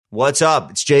What's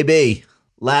up? It's JB.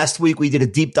 Last week, we did a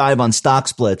deep dive on stock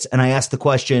splits, and I asked the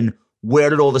question, where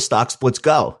did all the stock splits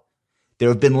go? There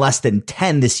have been less than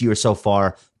 10 this year so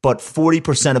far, but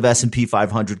 40% of S&P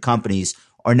 500 companies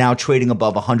are now trading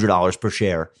above $100 per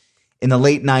share. In the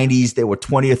late 90s, there were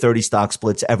 20 or 30 stock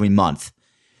splits every month.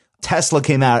 Tesla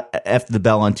came out after the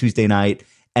bell on Tuesday night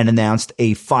and announced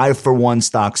a 5-for-1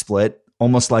 stock split,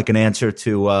 almost like an answer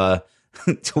to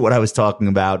what I was talking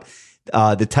about.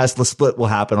 The Tesla split will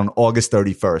happen on August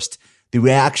 31st. The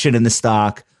reaction in the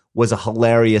stock was a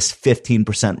hilarious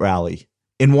 15% rally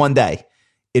in one day.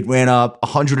 It ran up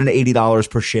 $180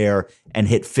 per share and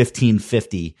hit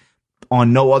 $15.50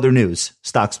 on no other news,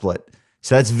 stock split.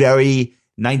 So that's very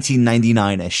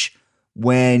 1999-ish.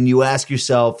 When you ask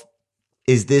yourself,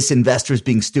 is this investors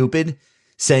being stupid,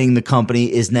 saying the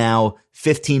company is now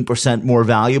 15% more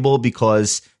valuable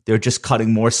because they're just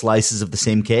cutting more slices of the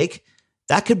same cake?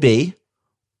 That could be.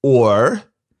 Or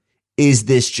is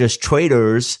this just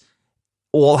traders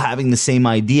all having the same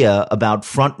idea about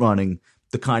front running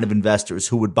the kind of investors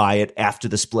who would buy it after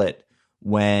the split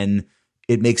when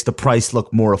it makes the price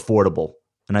look more affordable?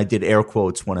 And I did air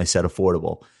quotes when I said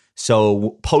affordable.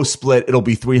 So post split, it'll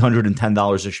be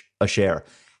 $310 a share.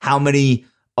 How many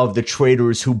of the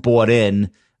traders who bought in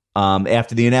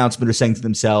after the announcement are saying to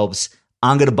themselves,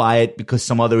 I'm going to buy it because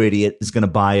some other idiot is going to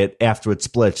buy it after it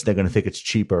splits. They're going to think it's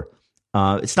cheaper.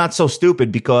 It's not so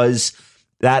stupid because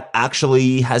that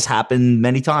actually has happened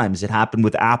many times. It happened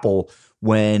with Apple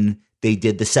when they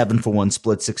did the 7-for-1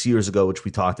 split 6 years ago, which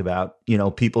we talked about. You know,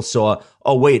 people saw,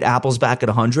 oh, wait, Apple's back at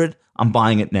 100. I'm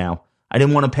buying it now. I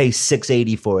didn't want to pay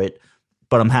 $680 for it,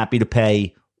 but I'm happy to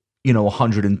pay,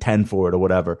 $110 for it or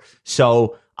whatever.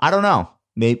 So I don't know.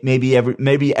 Maybe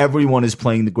everyone is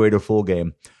playing the greater fool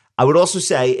game. I would also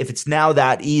say if it's now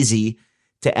that easy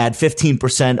to add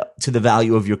 15% to the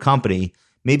value of your company,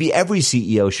 maybe every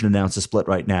CEO should announce a split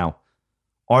right now.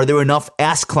 Are there enough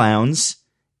ass clowns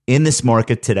in this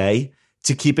market today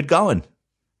to keep it going?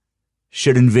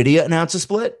 Should NVIDIA announce a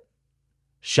split?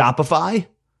 Shopify?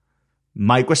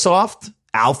 Microsoft?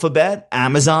 Alphabet?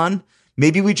 Amazon?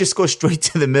 Maybe we just go straight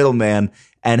to the middleman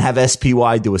and have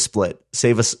SPY do a split.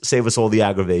 Save us all the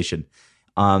aggravation.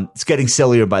 It's getting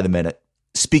sillier by the minute.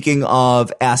 Speaking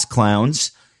of ass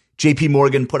clowns, JP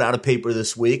Morgan put out a paper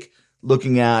this week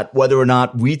looking at whether or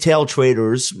not retail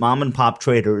traders, mom and pop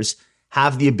traders,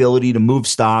 have the ability to move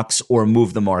stocks or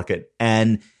move the market.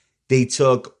 And they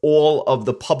took all of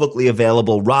the publicly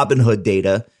available Robinhood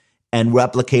data and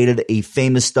replicated a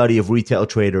famous study of retail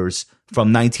traders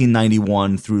from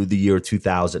 1991 through the year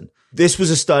 2000. This was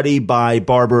a study by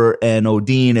Barber and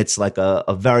Odine. It's like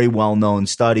a very well-known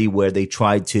study where they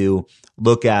tried to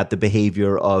look at the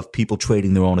behavior of people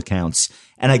trading their own accounts.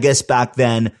 And I guess back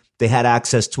then they had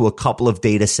access to a couple of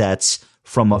data sets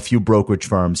from a few brokerage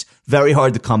firms. Very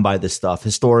hard to come by this stuff.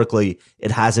 Historically,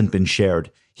 it hasn't been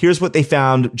shared. Here's what they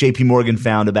found, JP Morgan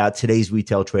found about today's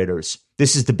retail traders.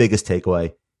 This is the biggest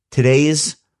takeaway.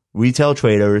 Today's retail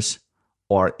traders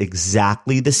are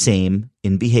exactly the same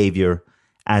in behavior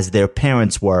as their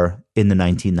parents were in the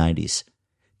 1990s.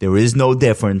 There is no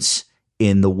difference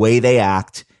in the way they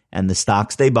act and the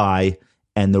stocks they buy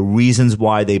and the reasons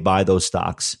why they buy those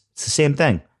stocks. It's the same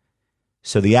thing.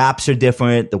 So the apps are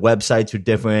different, the websites are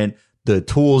different, the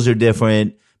tools are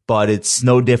different, but it's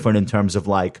no different in terms of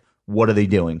like, what are they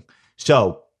doing?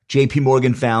 So JP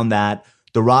Morgan found that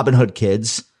the Robinhood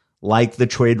kids, like the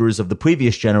traders of the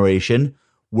previous generation,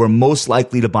 were most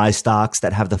likely to buy stocks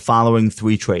that have the following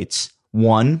three traits.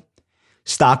 One,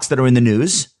 stocks that are in the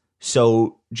news.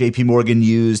 So JP Morgan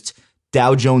used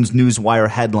Dow Jones Newswire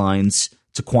headlines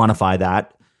to quantify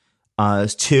that.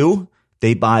 Two,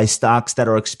 they buy stocks that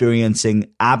are experiencing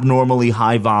abnormally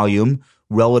high volume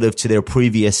relative to their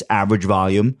previous average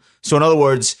volume. So in other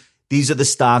words, these are the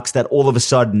stocks that all of a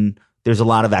sudden there's a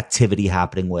lot of activity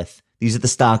happening with. These are the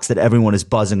stocks that everyone is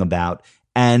buzzing about,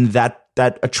 and that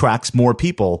attracts more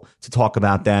people to talk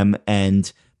about them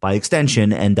and by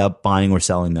extension end up buying or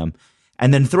selling them.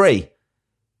 And then three,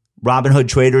 Robinhood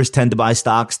traders tend to buy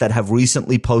stocks that have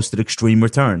recently posted extreme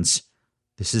returns.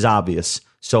 This is obvious.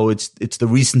 So it's the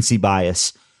recency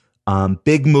bias.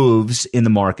 Big moves in the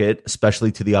market,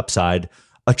 especially to the upside,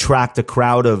 attract a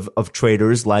crowd of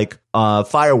traders like a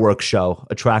fireworks show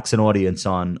attracts an audience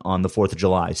on the 4th of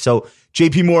July. So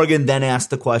JP Morgan then asked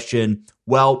the question,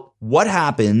 well, what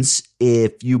happens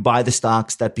if you buy the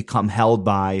stocks that become held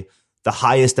by the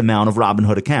highest amount of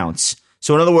Robinhood accounts?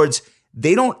 So in other words,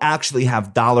 they don't actually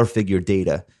have dollar figure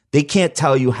data. They can't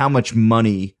tell you how much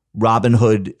money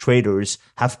Robinhood traders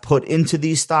have put into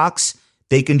these stocks.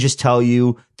 They can just tell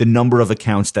you the number of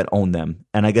accounts that own them.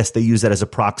 And I guess they use that as a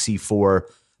proxy for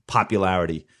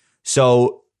popularity.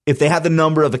 So if they have the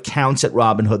number of accounts at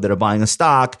Robinhood that are buying a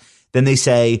stock, then they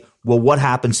say, well, what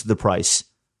happens to the price,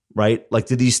 right? Like,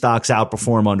 do these stocks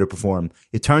outperform, underperform?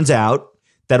 It turns out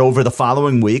that over the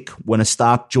following week, when a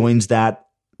stock joins that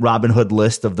Robinhood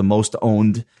list of the most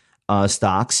owned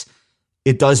stocks,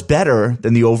 it does better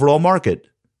than the overall market,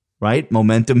 right?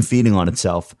 Momentum feeding on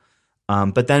itself.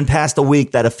 But then past a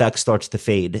week, that effect starts to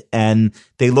fade. And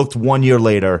they looked 1 year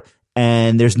later,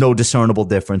 and there's no discernible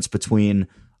difference between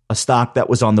a stock that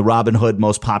was on the Robinhood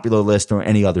most popular list or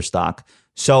any other stock.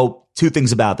 So two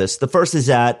things about this. The first is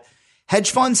that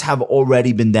hedge funds have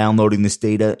already been downloading this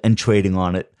data and trading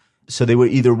on it. So they were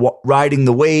either riding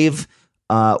the wave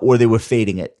or they were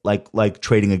fading it, like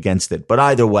trading against it. But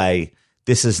either way,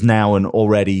 this is now an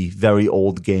already very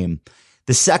old game.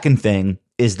 The second thing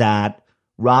is that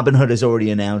Robinhood has already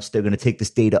announced they're going to take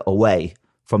this data away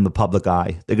from the public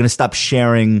eye. They're going to stop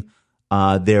sharing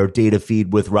their data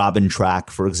feed with RobinTrack,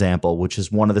 for example, which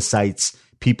is one of the sites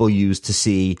people use to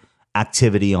see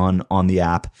activity on the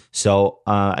app. So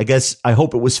I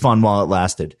hope it was fun while it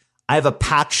lasted. I have a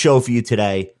packed show for you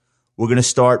today. We're going to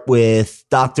start with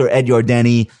Dr. Ed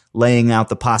Yardeni laying out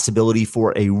the possibility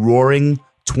for a roaring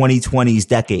 2020's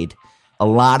decade. A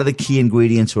lot of the key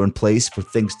ingredients are in place for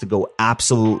things to go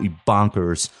absolutely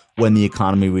bonkers when the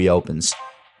economy reopens.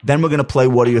 Then we're going to play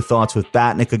What Are Your Thoughts with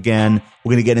Batnick again.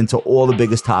 We're going to get into all the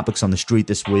biggest topics on the street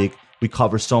this week. We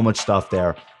cover so much stuff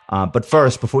there. But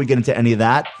first, before we get into any of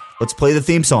that, let's play the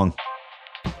theme song.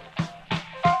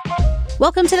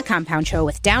 Welcome to the Compound Show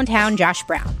with downtown Josh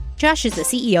Brown. Josh is the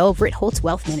CEO of Ritholtz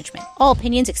Wealth Management. All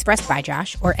opinions expressed by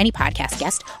Josh or any podcast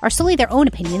guest are solely their own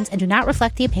opinions and do not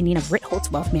reflect the opinion of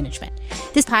Ritholtz Wealth Management.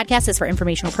 This podcast is for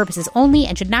informational purposes only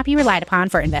and should not be relied upon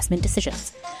for investment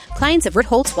decisions. Clients of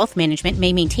Ritholtz Wealth Management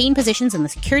may maintain positions in the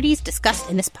securities discussed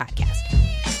in this podcast.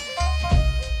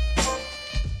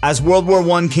 As World War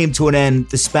I came to an end,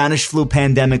 the Spanish flu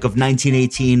pandemic of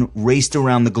 1918 raced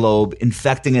around the globe,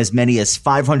 infecting as many as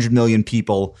 500 million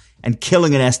people and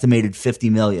killing an estimated 50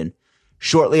 million.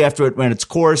 Shortly after it ran its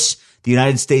course, the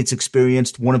United States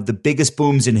experienced one of the biggest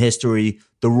booms in history,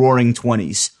 the Roaring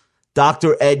 '20s.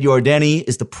 Dr. Ed Yardeni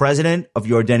is the president of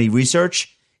Yardeni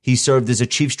Research. He served as a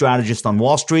chief strategist on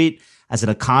Wall Street, as an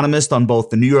economist on both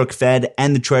the New York Fed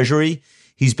and the Treasury.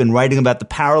 He's been writing about the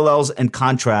parallels and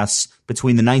contrasts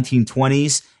between the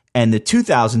 1920s and the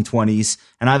 2020s,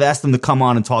 and I've asked him to come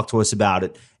on and talk to us about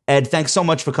it. Ed, thanks so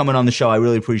much for coming on the show. I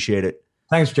really appreciate it.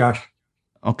 Thanks, Josh.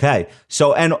 Okay.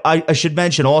 So, and I should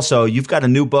mention also, you've got a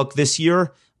new book this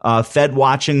year, Fed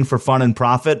Watching for Fun and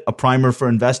Profit, a primer for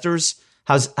investors.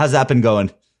 How's that been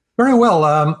going? Very well.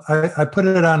 I put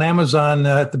it on Amazon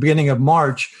at the beginning of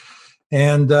March,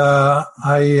 and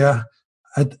I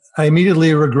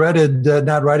immediately regretted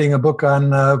not writing a book on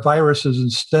viruses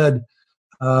instead.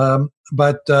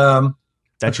 But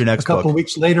that's your next book. A couple of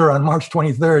weeks later, on March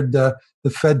 23rd, the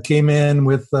Fed came in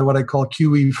with what I call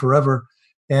QE forever.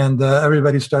 And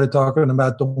everybody started talking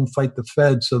about don't fight the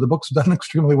Fed. So the book's done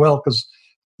extremely well because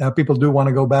people do want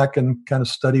to go back and kind of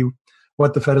study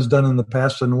what the Fed has done in the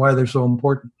past and why they're so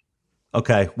important.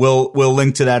 Okay. We'll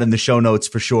link to that in the show notes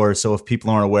for sure. So if people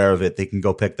aren't aware of it, they can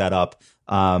go pick that up.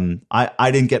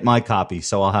 I didn't get my copy,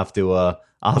 so I'll have to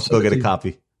go get a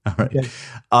copy. All right.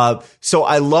 Okay. So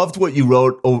I loved what you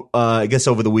wrote, I guess,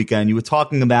 over the weekend. You were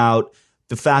talking about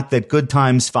the fact that good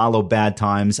times follow bad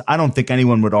times. I don't think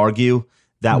anyone would argue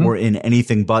that we're in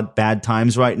anything but bad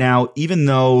times right now, even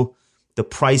though the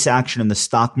price action in the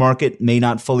stock market may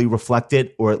not fully reflect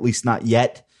it, or at least not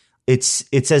yet.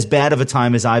 It's as bad of a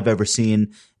time as I've ever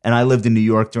seen. And I lived in New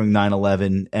York during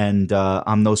 9/11, and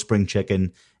I'm no spring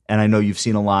chicken. And I know you've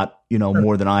seen a lot,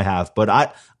 more than I have. But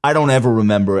I don't ever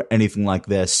remember anything like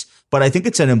this. But I think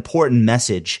it's an important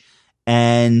message.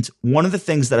 And one of the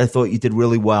things that I thought you did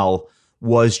really well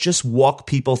was just walk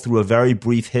people through a very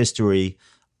brief history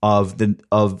of the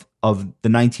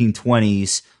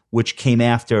 1920s, which came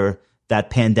after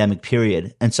that pandemic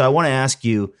period. And so I want to ask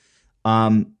you,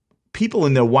 people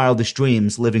in their wildest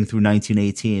dreams living through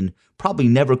 1918 probably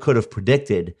never could have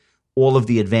predicted all of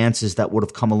the advances that would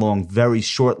have come along very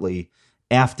shortly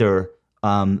after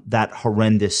that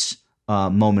horrendous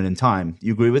moment in time.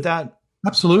 You agree with that?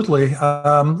 Absolutely.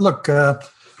 Look,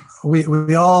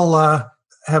 we all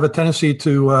have a tendency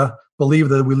to believe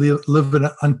that we live in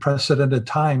unprecedented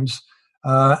times.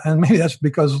 And maybe that's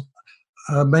because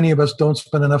many of us don't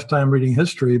spend enough time reading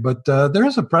history. But there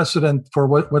is a precedent for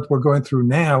what we're going through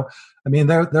now. I mean,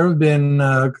 there have been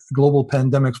global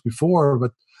pandemics before,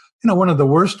 but one of the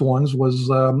worst ones was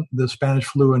the Spanish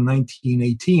flu in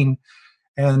 1918.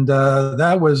 And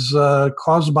that was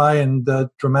caused by and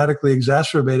dramatically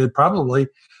exacerbated probably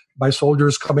by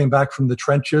soldiers coming back from the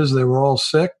trenches. They were all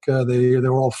sick. They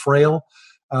were all frail.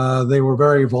 They were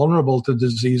very vulnerable to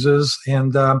diseases.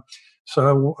 And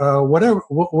so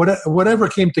whatever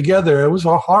came together, it was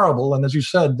all horrible. And as you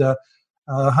said,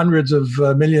 hundreds of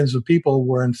millions of people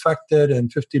were infected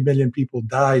and 50 million people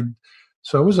died.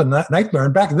 So it was a nightmare.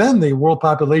 And back then, the world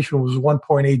population was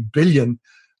 1.8 billion.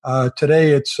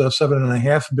 Today, it's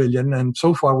 7.5 billion. And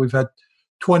so far, we've had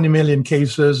 20 million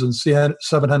cases and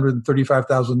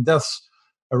 735,000 deaths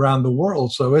around the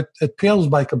world. So it pales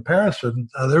by comparison.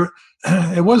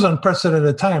 It was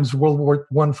unprecedented times, World War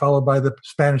I followed by the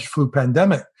Spanish flu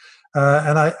pandemic.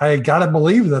 And I got to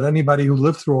believe that anybody who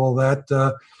lived through all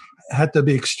that had to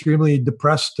be extremely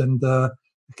depressed and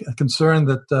concerned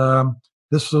that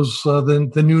this was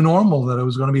the new normal, that it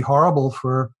was going to be horrible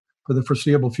for the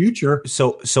foreseeable future.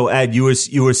 So Ed, you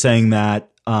were saying that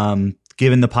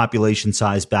given the population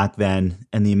size back then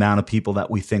and the amount of people that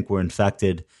we think were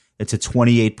infected, it's a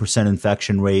 28%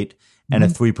 infection rate and a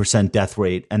 3% death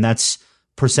rate, and that's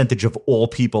percentage of all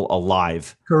people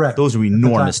alive. Correct. Those are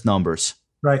enormous numbers.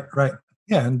 Right.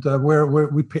 Yeah, and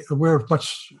we're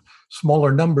much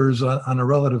smaller numbers on a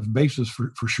relative basis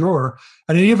for sure.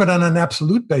 And even on an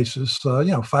absolute basis,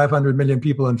 500 million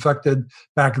people infected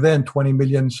back then, 20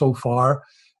 million so far,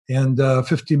 and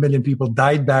 50 million people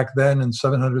died back then, and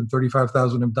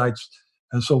 735,000 have died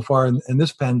so far in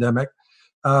this pandemic.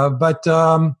 But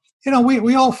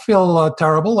we all feel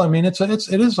terrible. I mean, it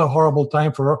is a horrible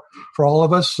time for all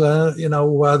of us,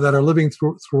 that are living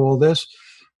through all this.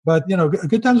 But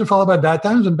good times are followed by bad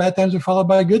times, and bad times are followed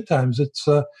by good times. It's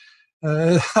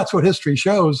that's what history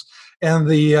shows. And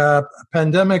the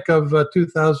pandemic of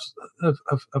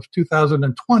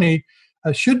 2020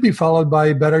 should be followed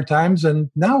by better times. And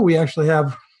now we actually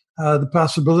have the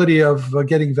possibility of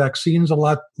getting vaccines a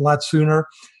lot sooner.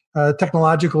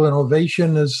 Technological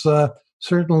innovation is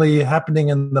certainly happening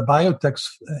in the biotech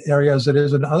area as it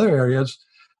is in other areas.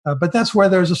 But that's where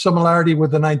there's a similarity with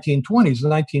the 1920s. The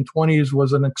 1920s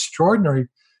was an extraordinary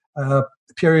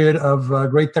period of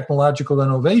great technological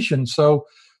innovation. So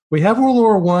we have World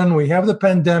War I, we have the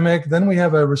pandemic, then we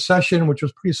have a recession, which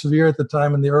was pretty severe at the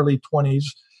time in the early 20s,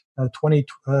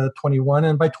 2021.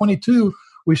 And by 22,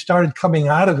 we started coming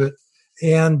out of it.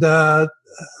 And the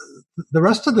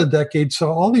rest of the decade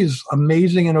saw all these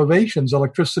amazing innovations.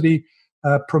 Electricity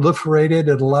proliferated.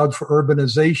 It allowed for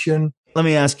urbanization. Let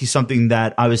me ask you something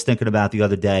that I was thinking about the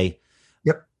other day.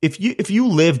 Yep. If you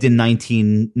lived in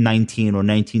 1919 or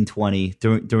 1920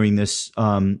 during this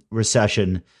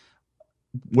recession,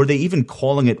 were they even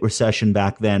calling it recession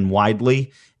back then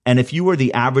widely? And if you were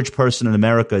the average person in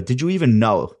America, did you even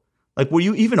know? Like, were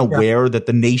you even aware that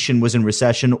the nation was in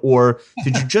recession, or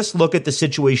did you just look at the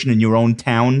situation in your own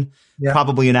town,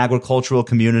 probably an agricultural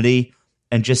community,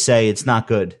 and just say it's not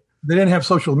good? They didn't have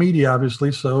social media,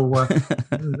 obviously, so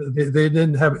they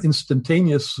didn't have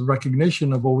instantaneous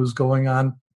recognition of what was going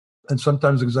on, and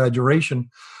sometimes exaggeration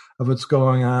of what's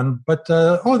going on. But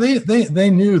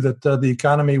they knew that the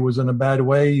economy was in a bad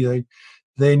way.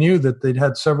 They knew that they'd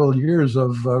had several years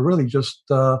of really just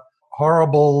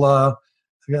horrible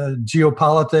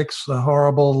geopolitics,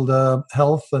 horrible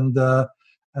health, and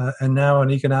now an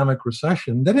economic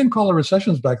recession. They didn't call it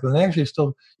recessions back then. They actually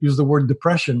still use the word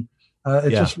depression.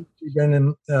 It's just been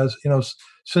in,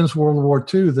 since World War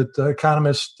II that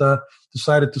economists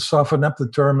decided to soften up the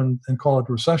term and call it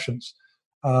recessions.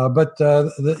 But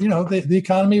the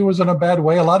economy was in a bad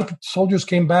way. A lot of soldiers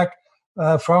came back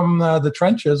from the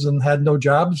trenches and had no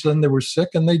jobs, and they were sick,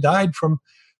 and they died from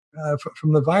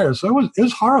the virus. So it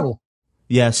was horrible.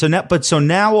 Yeah. So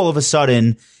now all of a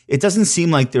sudden, it doesn't seem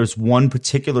like there's one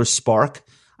particular spark.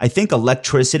 I think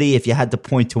electricity, if you had to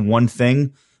point to one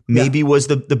thing, maybe was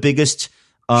the biggest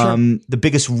the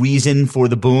biggest reason for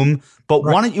the boom. But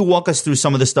why don't you walk us through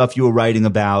some of the stuff you were writing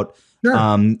about,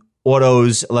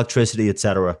 autos, electricity, et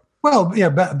cetera? Well, yeah,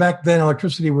 back then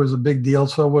electricity was a big deal.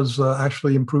 So was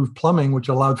actually improved plumbing, which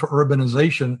allowed for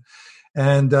urbanization.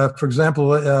 And for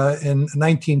example, in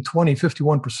 1920,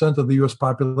 51% of the U.S.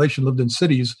 population lived in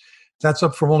cities. That's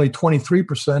up from only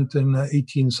 23% in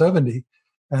 1870.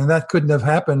 And that couldn't have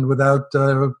happened without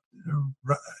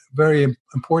very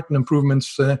important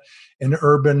improvements in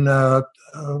urban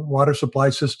water supply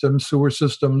systems, sewer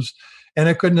systems. And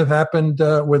it couldn't have happened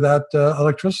without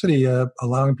electricity,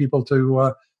 allowing people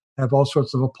to have all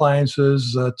sorts of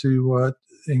appliances,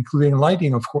 including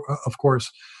lighting, of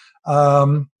course.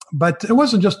 But it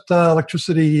wasn't just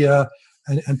electricity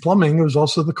and plumbing. It was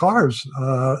also the cars.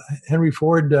 Henry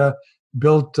Ford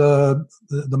built the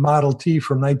Model T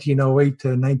from 1908 to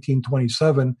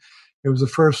 1927. It was the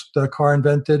first car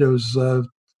invented. It was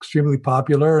extremely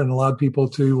popular and allowed people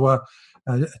to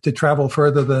to travel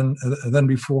further than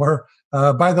before.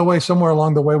 By the way, somewhere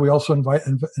along the way, we also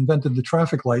invented the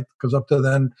traffic light, because up to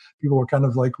then, people were kind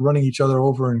of like running each other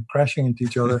over and crashing into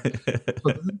each other.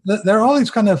 So there are all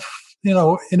these kind of,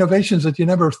 innovations that you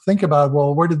never think about.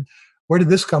 Well, where did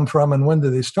this come from, and when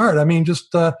did they start? I mean, just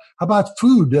how about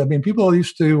food? I mean, people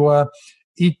used to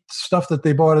eat stuff that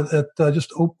they bought at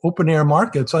just open air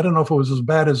markets. I don't know if it was as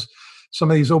bad as some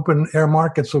of these open air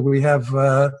markets that we have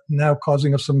now,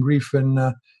 causing us some grief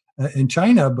in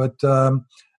China, but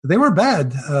they were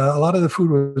bad. A lot of the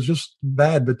food was just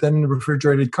bad. But then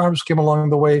refrigerated carbs came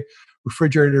along the way,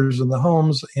 refrigerators in the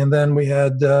homes, and then we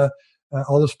had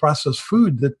all this processed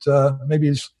food that maybe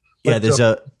is. Yeah, there's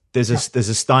a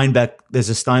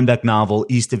Steinbeck novel,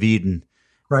 East of Eden,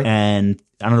 right? And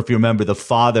I don't know if you remember the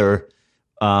father.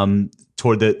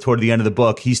 Toward the end of the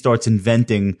book, he starts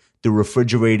inventing the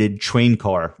refrigerated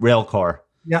rail car.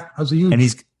 Yeah, that was a huge.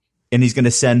 And he's going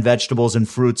to send vegetables and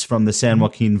fruits from the San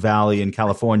Joaquin Valley in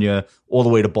California all the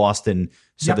way to Boston,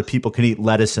 so that people can eat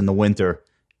lettuce in the winter.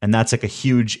 And that's like a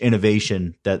huge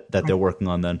innovation that they're working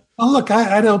on then. Well, look,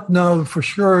 I don't know for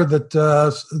sure that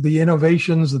the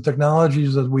innovations, the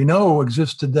technologies that we know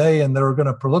exist today and that are going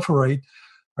to proliferate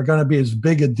are going to be as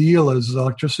big a deal as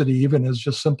electricity, even as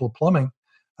just simple plumbing.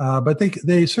 But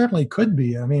they certainly could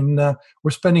be. I mean,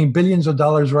 we're spending billions of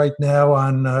dollars right now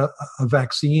on a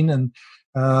vaccine, and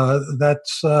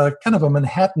that's kind of a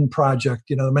Manhattan project.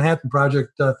 The Manhattan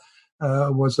Project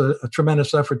was a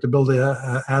tremendous effort to build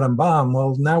an atom bomb.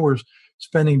 Well, now we're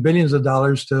spending billions of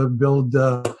dollars to build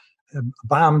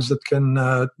bombs that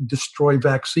can destroy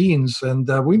vaccines. And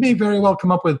we may very well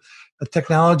come up with a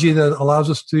technology that allows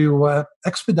us to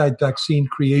expedite vaccine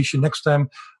creation next time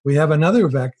we have another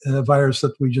virus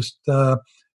that we just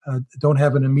don't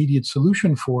have an immediate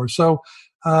solution for. So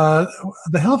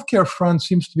the healthcare front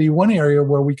seems to be one area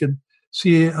where we could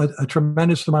see a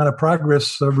tremendous amount of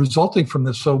progress resulting from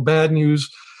this. So bad news,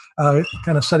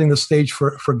 kind of setting the stage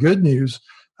for good news.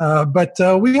 But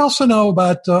we also know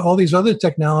about all these other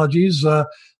technologies.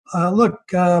 Look,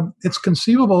 it's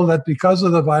conceivable that because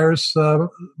of the virus,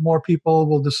 more people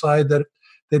will decide that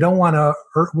they don't want to.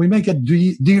 We may get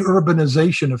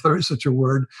de-urbanization, if there is such a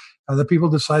word. That people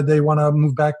decide they want to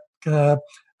move back.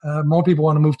 More people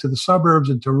want to move to the suburbs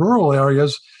and to rural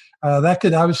areas. That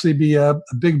could obviously be a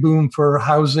big boom for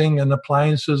housing and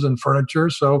appliances and furniture.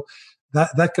 So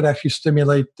that could actually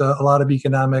stimulate a lot of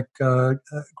economic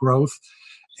growth.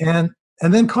 And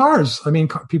then cars. I mean,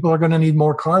 people are going to need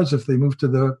more cars if they move to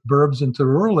the burbs and to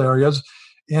rural areas.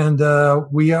 And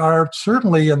we are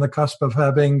certainly in the cusp of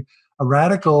having a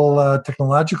radical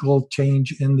technological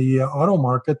change in the auto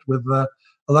market with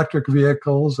electric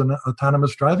vehicles and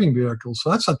autonomous driving vehicles. So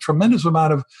that's a tremendous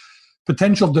amount of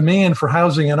potential demand for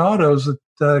housing and autos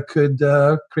that could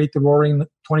create the roaring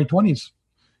 2020s.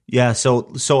 Yeah,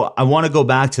 so I want to go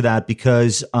back to that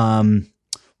because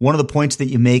one of the points that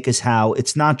you make is how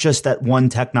it's not just that one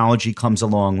technology comes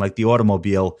along like the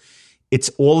automobile. It's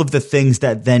all of the things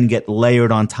that then get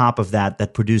layered on top of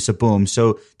that produce a boom.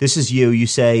 So this is you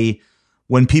say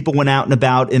when people went out and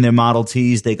about in their Model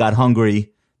Ts, they got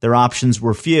hungry. Their options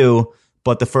were few,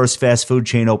 but the first fast food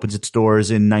chain opens its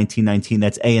doors in 1919.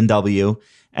 That's A&W.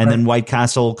 And then White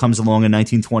Castle comes along in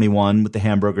 1921 with the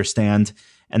hamburger stand.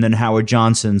 And then Howard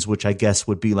Johnson's, which I guess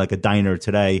would be like a diner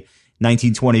today,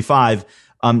 1925.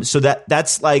 So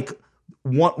that's like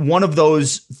one of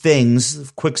those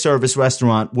things, quick service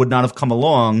restaurant, would not have come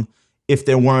along if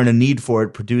there weren't a need for it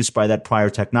produced by that prior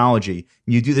technology.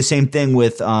 You do the same thing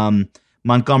with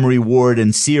Montgomery Ward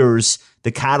and Sears,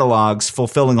 the catalogs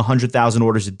fulfilling 100,000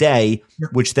 orders a day,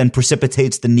 which then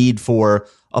precipitates the need for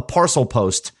a parcel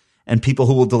post and people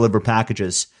who will deliver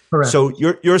packages. Correct. So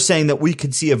you're saying that we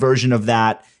could see a version of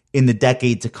that in the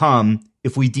decade to come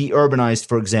if we de-urbanized,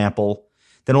 for example.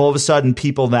 Then all of a sudden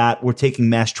people that were taking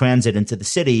mass transit into the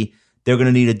city, they're going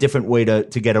to need a different way to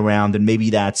get around, and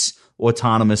maybe that's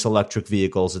autonomous electric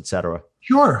vehicles, et cetera.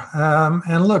 Sure.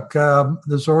 And look,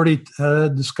 there's already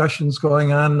discussions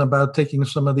going on about taking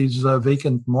some of these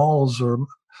vacant malls or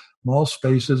mall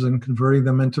spaces and converting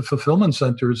them into fulfillment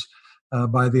centers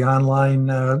by the online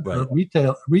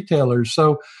retailers.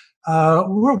 So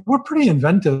we're pretty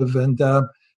inventive, and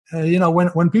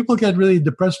when people get really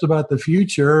depressed about the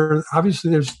future,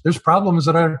 obviously there's problems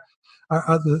that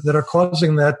are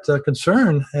causing that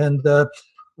concern. And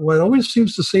what always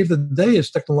seems to save the day is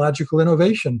technological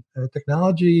innovation.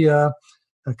 Technology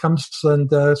comes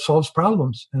and solves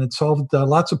problems, and it solved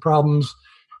lots of problems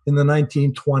in the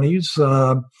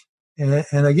 1920s.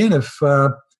 And again,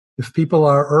 if people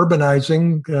are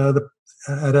urbanizing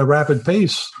at a rapid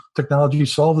pace, technology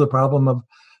solved the problem of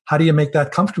how do you make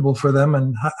that comfortable for them,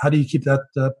 and how do you keep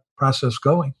that process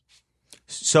going?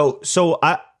 So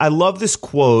I love this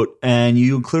quote, and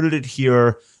you included it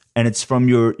here, and it's from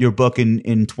your book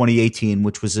in 2018,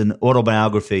 which was an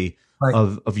autobiography right.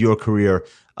 of your career.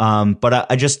 But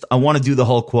I want to do the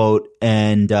whole quote,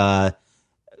 and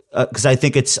because I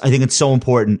think it's so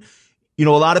important. You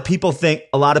know, a lot of people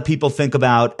think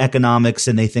about economics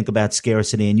and they think about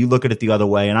scarcity, and you look at it the other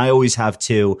way. And I always have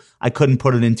too. I couldn't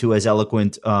put it into as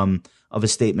eloquent of a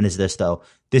statement as this, though.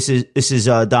 This is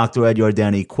Dr. Ed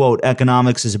Yardeni. Quote: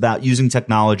 "Economics is about using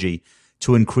technology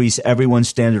to increase everyone's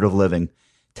standard of living.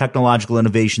 Technological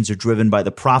innovations are driven by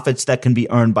the profits that can be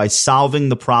earned by solving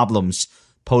the problems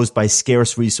posed by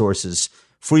scarce resources.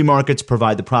 Free markets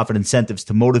provide the profit incentives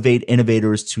to motivate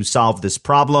innovators to solve this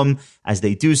problem. As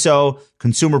they do so,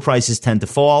 consumer prices tend to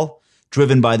fall,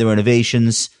 driven by their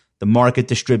innovations. The market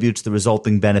distributes the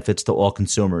resulting benefits to all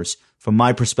consumers. From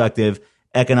my perspective,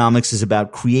 economics is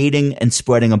about creating and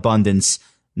spreading abundance,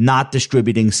 not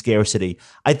distributing scarcity."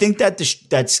 I think that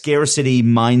that scarcity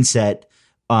mindset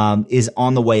is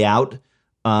on the way out.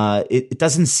 It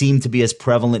doesn't seem to be as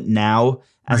prevalent now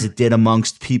as it did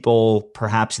amongst people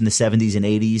perhaps in the 70s and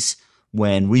 80s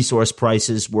when resource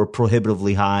prices were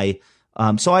prohibitively high.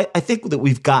 So I think that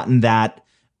we've gotten that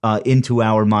into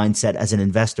our mindset as an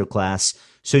investor class.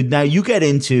 So now you get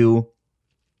into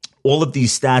all of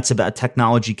these stats about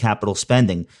technology capital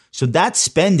spending. So that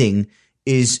spending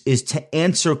is to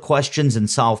answer questions and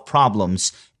solve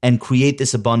problems and create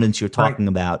this abundance you're talking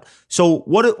about. So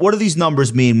what do these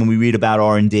numbers mean when we read about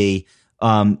R&D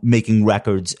making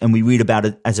records, and we read about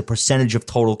it as a percentage of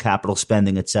total capital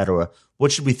spending, et cetera?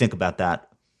 What should we think about that?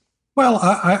 Well,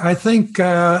 I think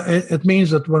it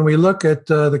means that when we look at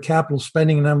the capital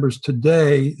spending numbers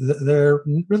today, they're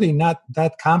really not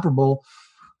that comparable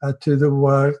to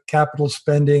the capital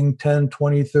spending 10,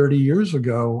 20, 30 years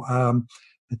ago.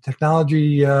 The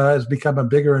technology has become a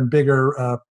bigger and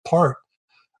bigger part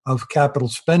of capital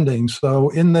spending. So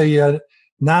in the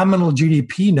nominal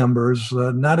GDP numbers,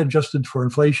 not adjusted for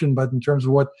inflation, but in terms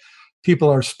of what people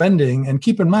are spending, and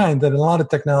keep in mind that in a lot of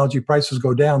technology, prices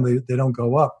go down, they don't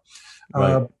go up.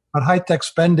 Right. But high-tech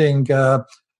spending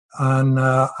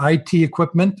on IT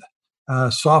equipment,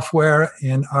 software,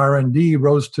 and R&D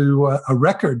rose to a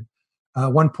record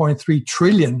 $1.3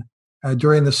 trillion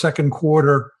during the second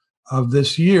quarter of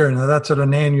this year. Now, that's at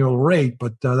an annual rate,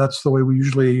 but that's the way we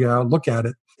usually look at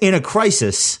it. In a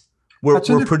crisis, we're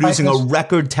producing a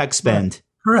record tech spend.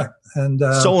 Correct. And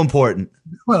so important.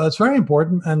 Well, it's very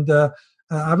important. And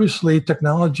obviously,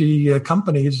 technology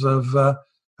companies have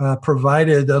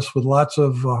provided us with lots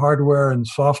of hardware and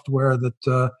software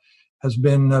that has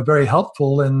been very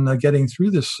helpful in getting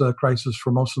through this crisis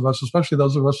for most of us, especially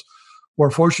those of us who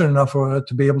are fortunate enough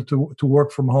to be able to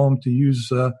work from home, to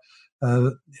use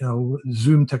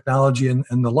Zoom technology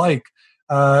and the like.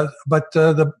 But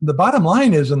the bottom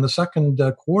line is in the second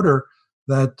quarter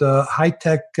that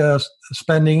high-tech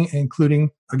spending,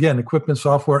 including, again, equipment,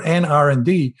 software, and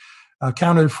R&D,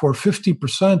 accounted for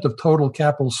 50% of total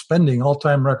capital spending,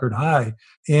 all-time record high.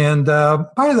 And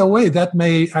by the way, that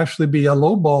may actually be a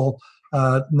lowball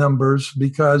numbers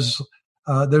because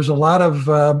there's a lot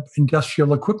of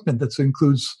industrial equipment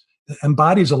that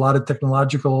embodies a lot of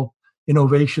technological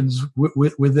innovations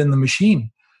within the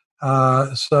machine.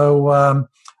 So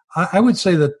I would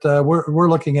say that we're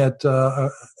looking at a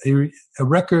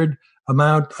record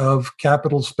amount of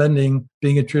capital spending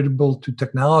being attributable to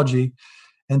technology.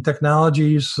 And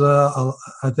technologies,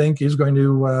 I think, is going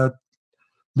to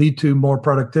lead to more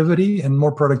productivity, and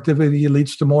more productivity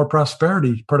leads to more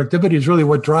prosperity. Productivity is really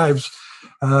what drives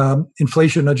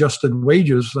inflation-adjusted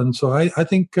wages. And so I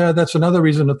think that's another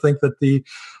reason to think that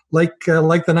like the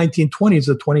 1920s,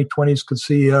 the 2020s could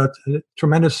see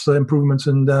tremendous improvements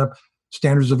in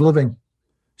standards of living.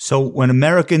 So when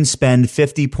Americans spend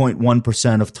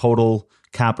 50.1% of total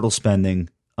capital spending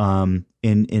in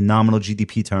nominal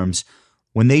GDP terms,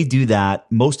 when they do that,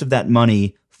 most of that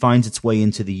money finds its way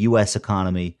into the U.S.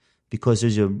 economy because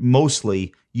there's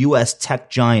mostly U.S. tech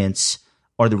giants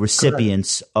are the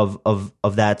recipients of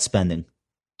that spending.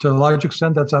 To a large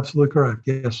extent, that's absolutely correct.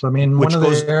 Yes. I mean, one of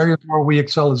the areas where we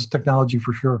excel is technology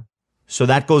for sure. So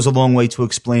that goes a long way to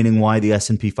explaining why the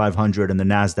S&P 500 and the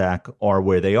NASDAQ are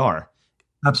where they are.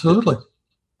 Absolutely.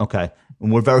 Okay.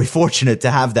 And we're very fortunate to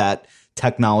have that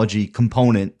technology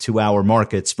component to our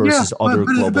markets versus other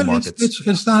global markets.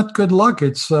 It's not good luck.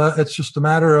 It's just a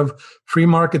matter of free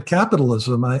market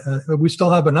capitalism. We still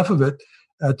have enough of it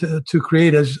to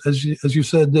create, as you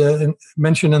said,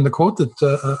 mentioned in the quote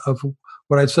that of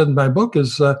what I said in my book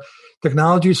is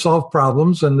technology solves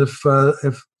problems, and if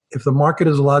the market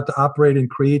is allowed to operate and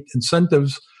create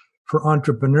incentives for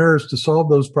entrepreneurs to solve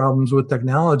those problems with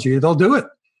technology, they'll do it.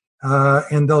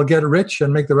 And they'll get rich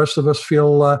and make the rest of us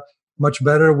feel much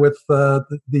better with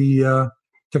the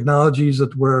technologies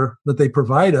that they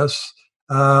provide us.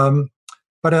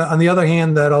 But on the other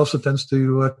hand, that also tends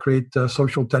to create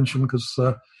social tension because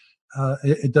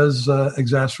it does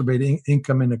exacerbate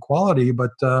income inequality.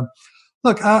 But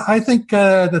look, I think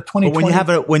the 2020.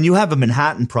 But when you have a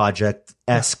Manhattan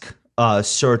Project-esque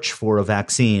search for a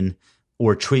vaccine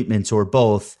or treatments or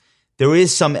both, there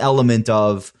is some element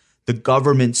of the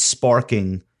government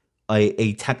sparking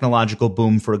a technological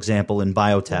boom, for example, in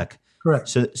biotech. Correct.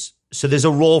 So there's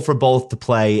a role for both to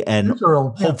play, and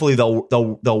hopefully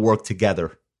they'll work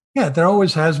together. Yeah, there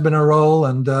always has been a role,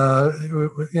 and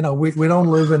we don't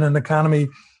live in an economy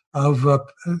of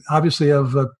obviously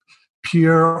of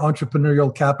pure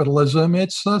entrepreneurial capitalism.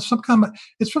 It's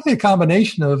it's really a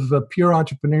combination of pure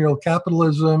entrepreneurial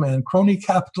capitalism and crony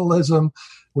capitalism,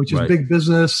 which is big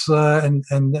business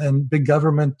and big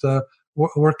government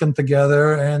working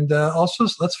together. And also,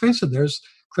 let's face it, there's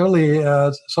clearly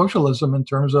socialism in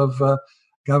terms of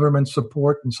government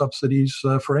support and subsidies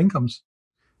for incomes.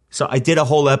 So I did a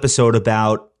whole episode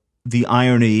about the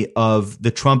irony of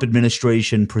the Trump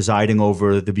administration presiding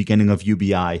over the beginning of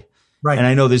UBI. Right. And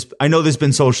I know there's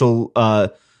been social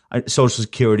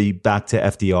security back to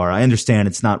FDR. I understand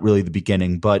it's not really the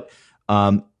beginning, but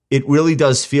it really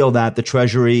does feel that the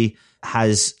Treasury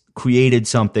has created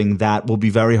something that will be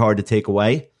very hard to take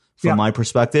away from my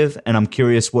perspective. And I'm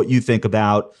curious what you think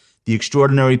about the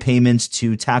extraordinary payments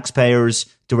to taxpayers,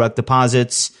 direct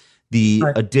deposits, the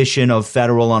addition of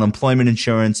federal unemployment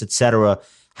insurance, et cetera.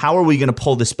 How are we going to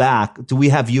pull this back? Do we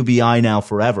have UBI now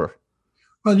forever?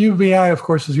 Well, UBI, of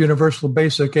course, is universal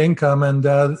basic income.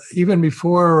 And even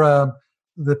before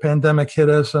the pandemic hit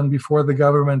us and before the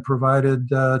government provided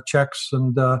checks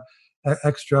and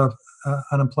extra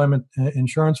unemployment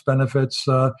insurance benefits,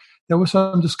 there was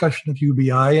some discussion of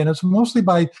UBI. And it's mostly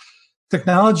by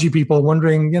technology people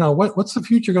wondering, what's the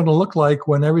future going to look like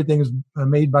when everything's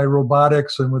made by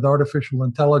robotics and with artificial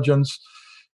intelligence?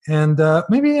 And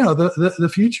maybe,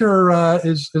 the future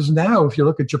is now. If you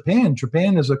look at Japan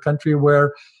is a country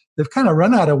where they've kind of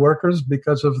run out of workers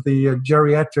because of the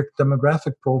geriatric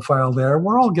demographic profile there.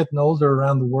 We're all getting older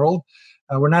around the world.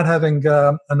 We're not having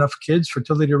enough kids.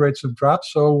 Fertility rates have dropped.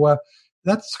 So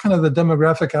that's kind of the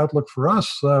demographic outlook for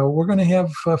us. We're going to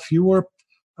have fewer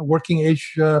working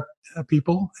age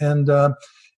people, and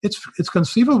it's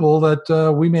conceivable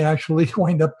that we may actually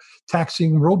wind up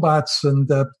taxing robots and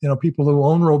people who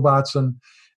own robots and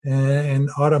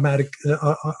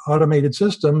automated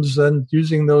systems, and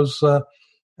using those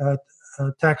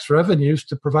tax revenues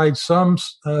to provide some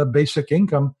basic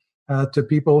income to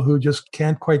people who just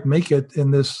can't quite make it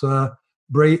in this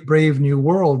brave new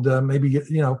world. Maybe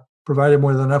provided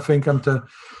with enough income to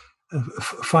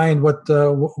find what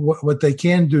they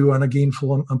can do on a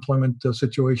gainful employment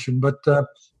situation. But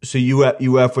so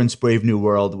you referenced Brave New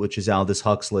World, which is Aldous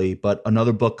Huxley, but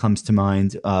another book comes to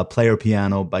mind, Player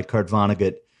Piano by Kurt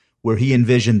Vonnegut, where he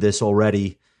envisioned this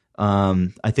already.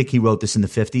 I think he wrote this in the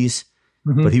 50s,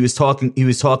 but he was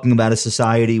talking about a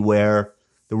society where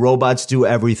the robots do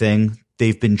everything.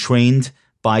 They've been trained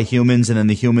by humans, and then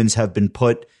the humans have been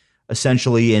put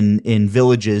essentially in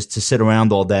villages to sit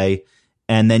around all day.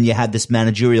 And then you had this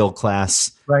managerial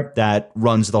class that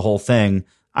runs the whole thing.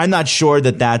 I'm not sure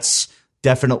that that's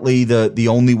definitely the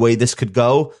only way this could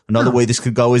go. Another way this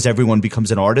could go is everyone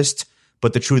becomes an artist,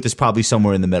 but the truth is probably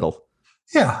somewhere in the middle.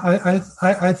 Yeah,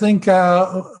 I think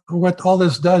what all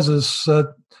this does is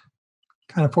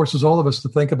kind of forces all of us to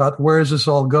think about where is this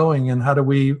all going and how do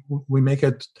we make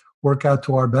it work out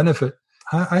to our benefit.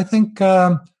 I think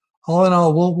all in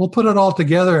all, we'll put it all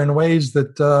together in ways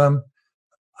that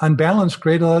on balance,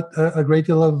 create a great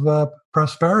deal of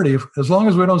prosperity, as long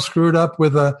as we don't screw it up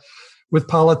with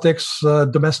politics,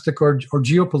 domestic or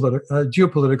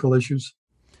geopolitical issues.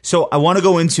 So I want to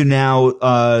go into now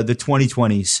the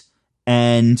 2020's,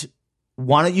 and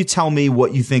why don't you tell me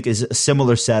what you think is a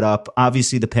similar setup?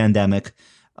 Obviously, the pandemic,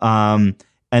 and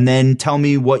then tell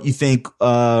me what you think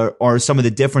are some of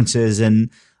the differences. And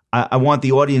I want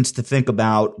the audience to think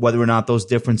about whether or not those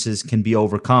differences can be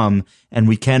overcome and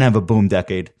we can have a boom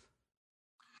decade.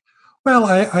 Well,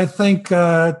 I think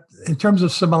in terms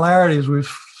of similarities,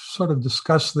 we've sort of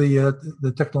discussed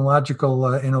the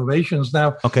technological innovations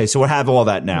now. Okay, so we have all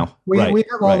that now. We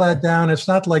have all that down. It's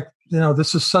not like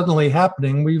this is suddenly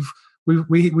happening. We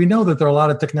know that there are a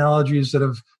lot of technologies that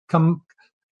have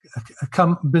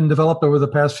been developed over the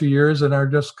past few years and are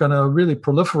just going to really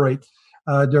proliferate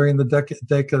during the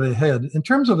decade ahead. In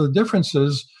terms of the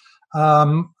differences,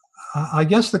 I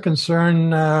guess the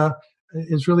concern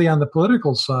is really on the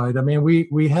political side. I mean,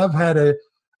 we have had a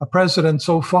president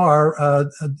so far,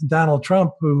 Donald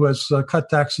Trump, who has cut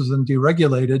taxes and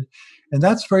deregulated. And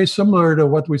that's very similar to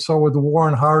what we saw with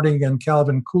Warren Harding and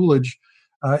Calvin Coolidge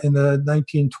in the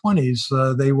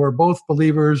 1920s. They were both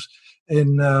believers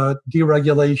in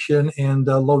deregulation and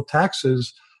low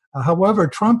taxes. However,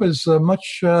 Trump is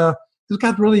has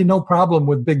got really no problem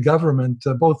with big government.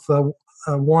 Both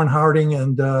Warren Harding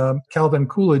and Calvin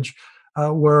Coolidge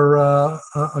were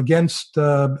against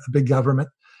big government.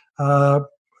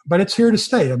 But it's here to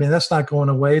stay. I mean, that's not going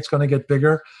away. It's going to get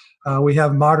bigger. We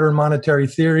have modern monetary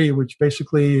theory, which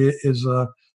basically is a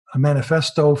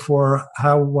manifesto for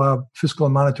how fiscal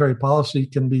and monetary policy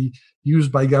can be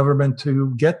used by government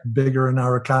to get bigger in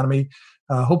our economy,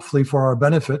 hopefully for our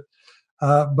benefit.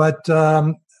 But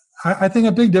I think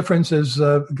a big difference is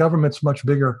government's much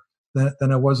bigger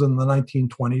than it was in the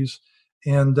 1920s.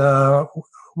 And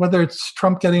whether it's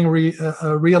Trump getting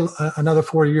another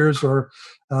 4 years or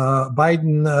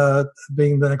Biden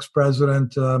being the next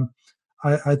president,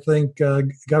 I think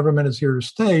government is here to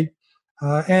stay.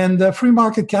 And free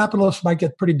market capitalists might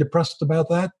get pretty depressed about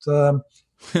that.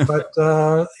 But,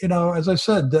 as I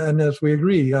said, and as we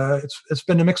agree, it's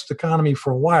been a mixed economy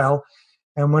for a while.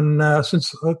 And when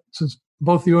since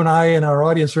both you and I and our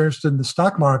audience are interested in the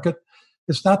stock market,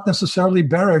 it's not necessarily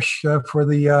bearish for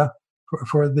the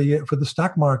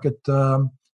stock market,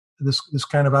 this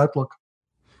kind of outlook.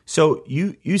 So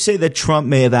you say that Trump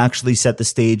may have actually set the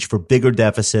stage for bigger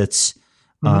deficits,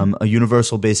 a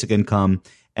universal basic income,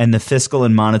 and the fiscal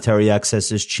and monetary excess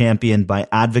is championed by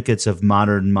advocates of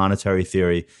modern monetary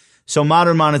theory. So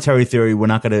modern monetary theory, we're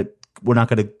not going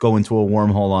to go into a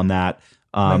wormhole on that.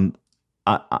 Right.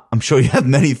 I'm sure you have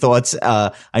many thoughts.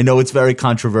 I know it's very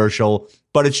controversial,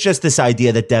 but it's just this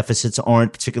idea that deficits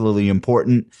aren't particularly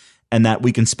important and that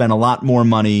we can spend a lot more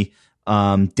money,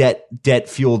 debt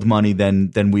fueled money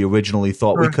than we originally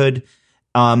thought we could.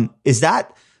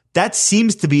 That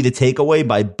seems to be the takeaway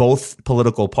by both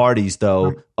political parties,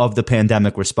 though, of the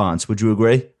pandemic response. Would you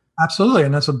agree? Absolutely.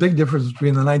 And that's a big difference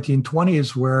between the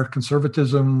 1920s, where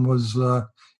conservatism was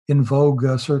in vogue,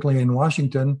 certainly in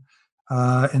Washington,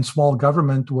 and small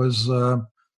government was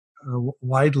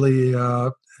widely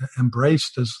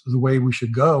embraced as the way we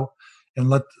should go. And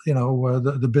let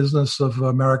the business of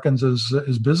Americans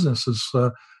is business, is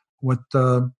what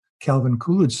Calvin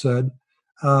Coolidge said.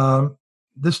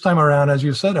 This time around, as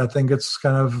you said, I think it's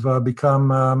kind of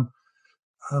become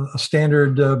a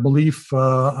standard belief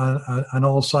on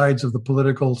all sides of the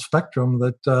political spectrum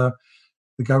that the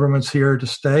government's here to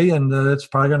stay, and it's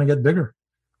probably going to get bigger.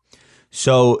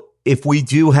 So if we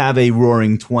do have a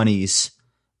roaring 20s,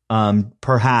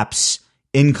 perhaps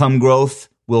income growth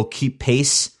will keep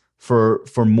pace for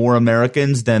more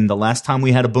Americans than the last time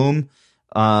we had a boom,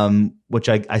 which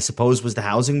I suppose was the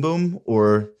housing boom,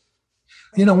 or...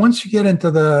 once you get into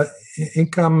the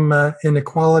income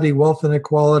inequality, wealth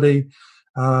inequality,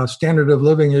 standard of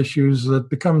living issues, it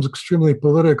becomes extremely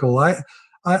political.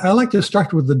 I like to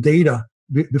start with the data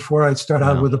before I start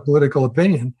out with a political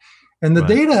opinion. And the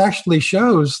data actually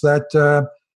shows that,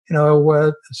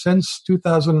 since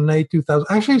 2008,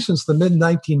 since the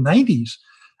mid-1990s,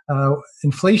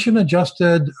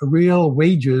 inflation-adjusted real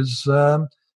wages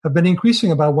have been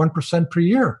increasing about 1% per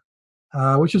year.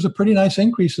 Which is a pretty nice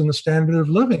increase in the standard of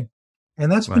living.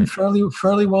 And that's been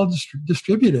fairly well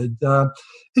distributed.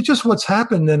 It's just what's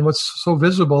happened, and what's so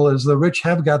visible is the rich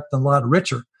have gotten a lot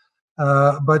richer.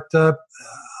 But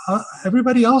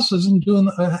everybody else wasn't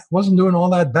doing all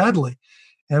that badly.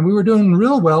 And we were doing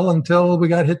real well until we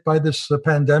got hit by this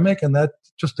pandemic, and that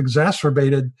just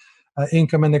exacerbated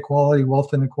income inequality,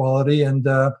 wealth inequality, and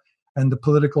the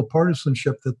political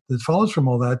partisanship that follows from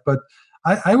all that. But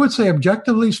I would say,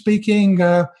 objectively speaking,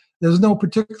 there's no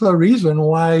particular reason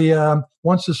why,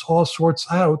 once this all sorts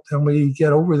out and we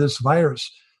get over this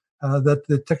virus, that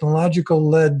the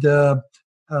technological-led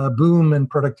boom in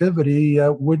productivity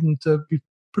wouldn't be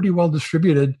pretty well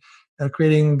distributed,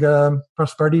 creating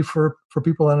prosperity for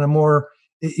people on a more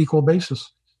equal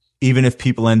basis. Even if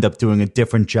people end up doing a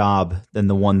different job than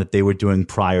the one that they were doing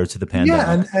prior to the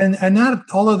pandemic. Yeah, and not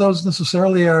all of those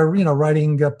necessarily are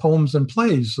writing poems and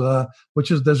plays,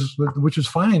 which is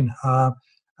fine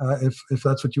if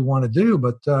that's what you want to do.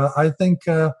 But I think,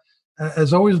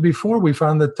 as always before, we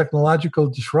found that technological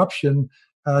disruption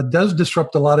does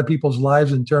disrupt a lot of people's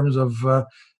lives in terms of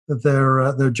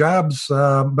their jobs,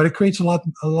 but it creates a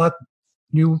lot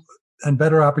new and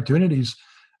better opportunities.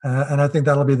 And I think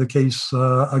that'll be the case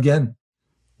again.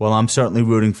 Well, I'm certainly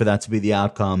rooting for that to be the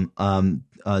outcome.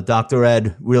 Dr.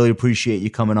 Ed, really appreciate you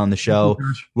coming on the show.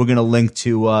 We're going to link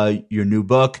to your new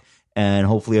book and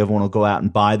hopefully everyone will go out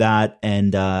and buy that.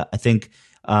 And I think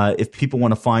if people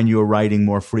want to find your writing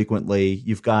more frequently,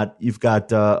 you've got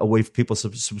a way for people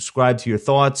to subscribe to your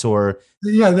thoughts, or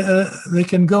they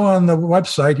can go on the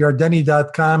website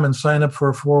Yardeni.com and sign up for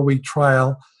a 4-week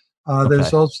trial.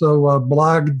 There's also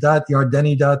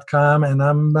blog.yardeni.com, and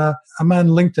I'm on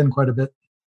LinkedIn quite a bit.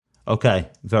 Okay,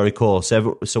 very cool.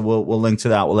 So we'll link to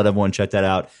that. We'll let everyone check that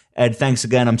out. Ed, thanks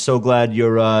again. I'm so glad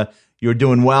you're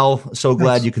doing well. So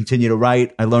glad Thanks. You continue to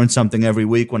write. I learn something every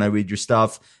week when I read your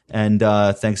stuff. And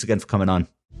thanks again for coming on.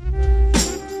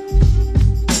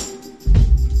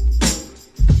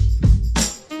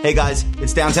 Hey guys,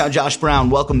 it's Downtown Josh Brown.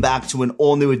 Welcome back to an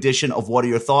all-new edition of What Are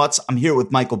Your Thoughts? I'm here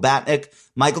with Michael Batnick.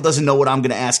 Michael doesn't know what I'm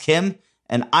going to ask him,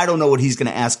 and I don't know what he's going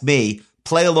to ask me.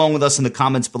 Play along with us in the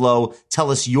comments below. Tell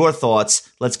us your thoughts.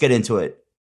 Let's get into it.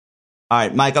 All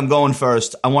right, Mike, I'm going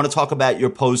first. I want to talk about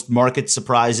your post-market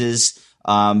surprises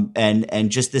and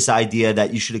just this idea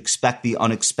that you should expect the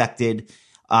unexpected.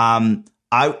 I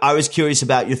was curious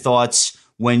about your thoughts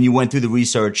when you went through the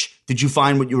research. Did you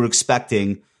find what you were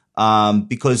expecting?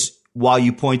 Because while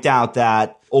you point out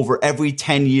that over every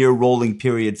 10-year rolling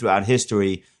period throughout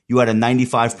history, you had a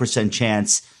 95%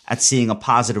 chance at seeing a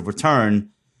positive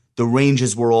return, the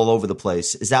ranges were all over the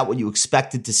place. Is that what you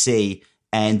expected to see?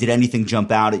 And did anything jump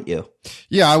out at you?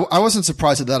 Yeah, I wasn't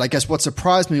surprised at that. I guess what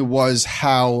surprised me was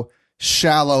how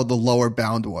shallow the lower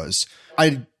bound was.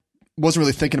 I wasn't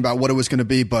really thinking about what it was going to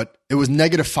be, but it was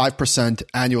negative 5%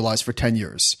 annualized for 10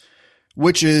 years.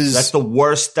 Which is that's the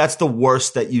worst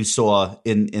that you saw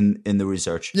in the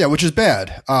research. Yeah, which is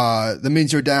bad. That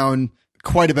means you're down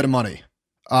quite a bit of money,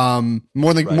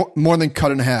 more than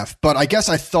cut in half. But I guess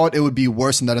I thought it would be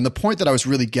worse than that. And the point that I was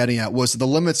really getting at was the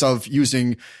limits of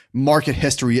using market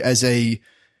history as a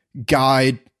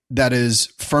guide that is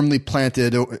firmly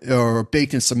planted or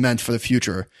baked in cement for the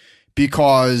future.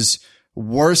 Because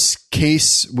worst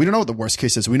case, we don't know what the worst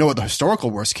case is. We know what the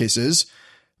historical worst case is.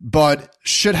 But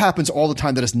shit happens all the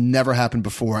time that has never happened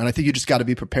before. And I think you just got to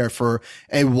be prepared for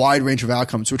a wide range of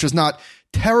outcomes, which is not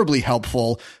terribly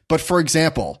helpful. But for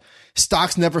example,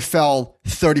 stocks never fell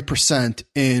 30%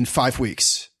 in 5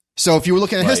 weeks. So if you were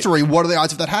looking at history, what are the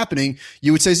odds of that happening?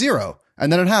 You would say 0.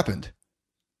 And then it happened.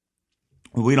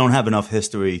 We don't have enough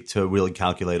history to really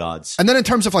calculate odds. And then in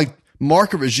terms of like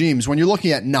market regimes, when you're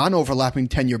looking at non-overlapping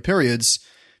 10-year periods,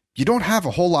 you don't have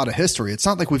a whole lot of history. It's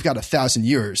not like we've got 1,000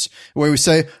 years where we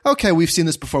say, okay, we've seen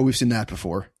this before. We've seen that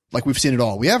before. Like we've seen it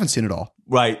all. We haven't seen it all.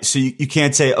 Right. So you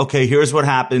can't say, okay, here's what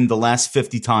happened the last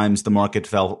 50 times the market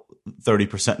fell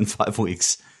 30% in 5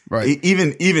 weeks. Right.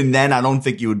 Even then, I don't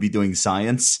think you would be doing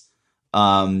science.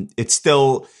 It's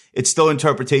still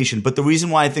interpretation. But the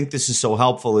reason why I think this is so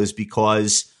helpful is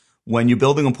because when you're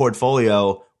building a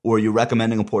portfolio or you're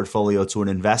recommending a portfolio to an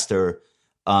investor,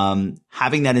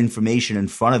 having that information in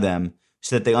front of them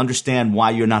so that they understand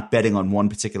why you're not betting on one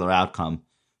particular outcome.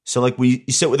 So like you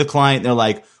sit with a client, they're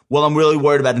like, well, I'm really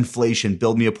worried about inflation.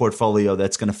 Build me a portfolio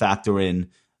that's going to factor in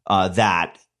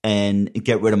that and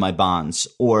get rid of my bonds.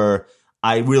 Or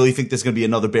I really think there's going to be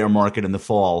another bear market in the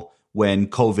fall when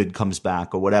COVID comes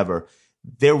back or whatever.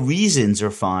 Their reasons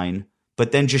are fine,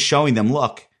 but then just showing them,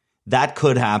 look, that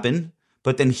could happen.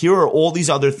 But then here are all these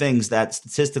other things that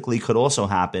statistically could also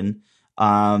happen.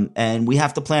 And we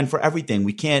have to plan for everything.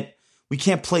 We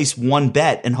can't place one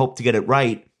bet and hope to get it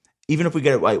right. Even if we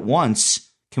get it right once,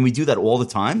 can we do that all the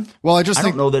time? Well, I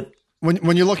don't know that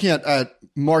when you're looking at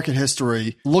market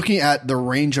history, looking at the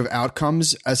range of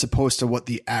outcomes as opposed to what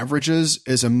the average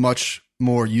is a much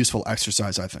more useful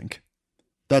exercise, I think.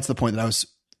 That's the point that I was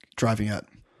driving at.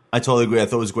 I totally agree. I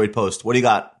thought it was a great post. What do you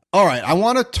got? All right. I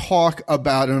want to talk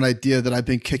about an idea that I've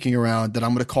been kicking around that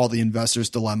I'm going to call the investor's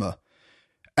dilemma.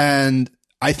 And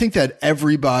I think that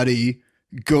everybody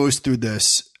goes through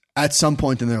this at some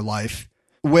point in their life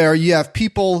where you have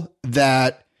people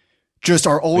that just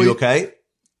are always...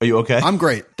 Are you okay? I'm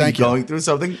great. Thank you. Going through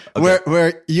something? Okay.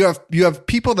 Where you have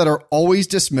people that are always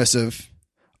dismissive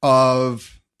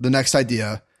of the next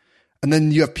idea. And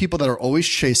then you have people that are always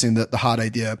chasing the hot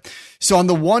idea. So on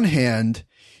the one hand,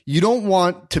 you don't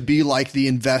want to be like the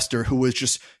investor who was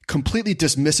just completely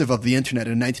dismissive of the internet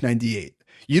in 1998.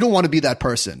 You don't want to be that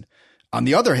person. On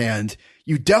the other hand,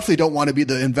 you definitely don't want to be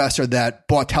the investor that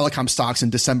bought telecom stocks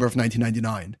in December of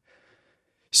 1999.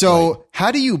 So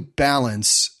How do you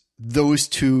balance those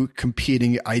two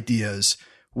competing ideas,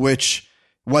 which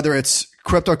whether it's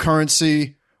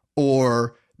cryptocurrency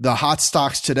or the hot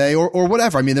stocks today or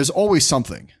whatever, I mean, there's always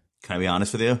something. Can I be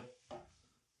honest with you?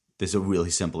 There's a really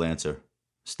simple answer.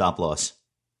 Stop loss.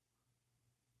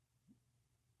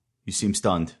 You seem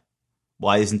stunned.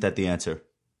 Why isn't that the answer?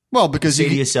 Well, because you say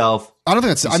to yourself, I don't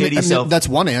think that's. I mean, that's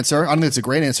one answer. I don't think it's a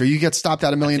great answer. You get stopped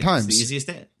out a million times. It's the easiest,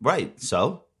 right?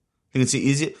 So I think it's the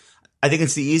easy. I think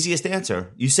it's the easiest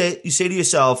answer. You say to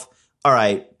yourself, all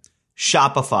right,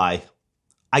 Shopify.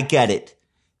 I get it.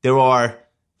 There are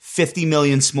 50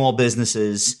 million small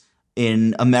businesses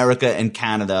in America and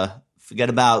Canada. Forget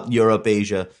about Europe,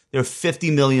 Asia. There are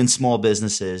 50 million small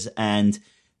businesses, and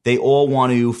they all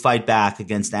want to fight back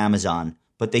against Amazon,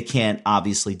 but they can't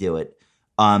obviously do it.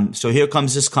 So here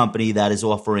comes this company that is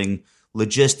offering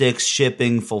logistics,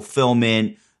 shipping,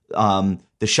 fulfillment, the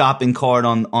shopping cart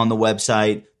on the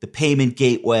website, the payment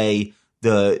gateway,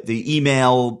 the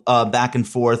email back and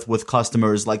forth with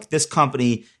customers. Like, this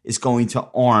company is going to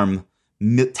arm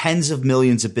tens of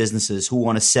millions of businesses who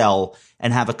want to sell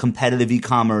and have a competitive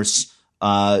e-commerce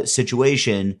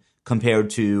situation compared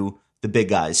to the big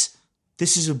guys.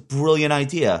 This is a brilliant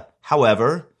idea.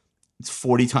 However, it's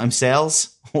 40 times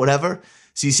sales, whatever.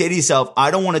 So you say to yourself, I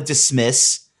don't want to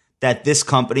dismiss that this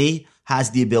company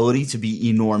has the ability to be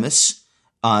enormous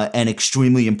and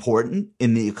extremely important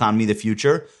in the economy of the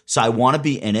future. So I want to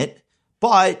be in it.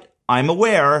 But I'm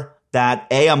aware that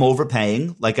A, I'm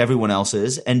overpaying like everyone else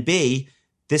is, and B,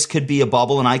 this could be a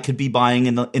bubble and I could be buying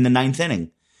in the ninth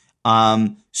inning.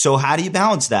 So how do you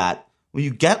balance that? Well,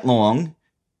 you get long.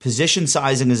 Position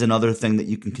sizing is another thing that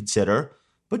you can consider,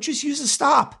 but just use a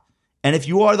stop. And if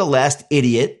you are the last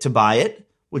idiot to buy it,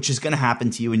 which is going to happen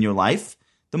to you in your life,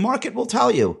 the market will tell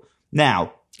you.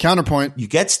 Now, counterpoint, you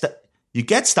get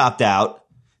stopped out,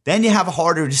 then you have a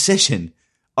harder decision.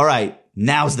 All right,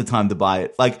 now's the time to buy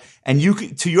it. Like, and you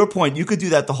could, to your point, you could do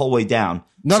that the whole way down.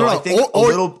 No. I think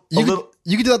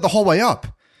you could do that the whole way up.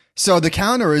 So the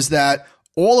counter is that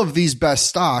all of these best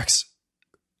stocks,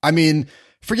 I mean,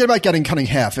 forget about cutting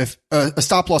half. If a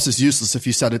stop loss is useless if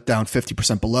you set it down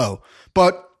 50% below,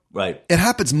 but right, it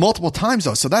happens multiple times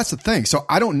though. So that's the thing. So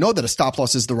I don't know that a stop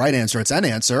loss is the right answer. It's an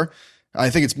answer. I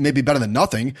think it's maybe better than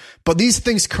nothing, but these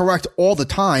things correct all the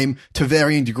time to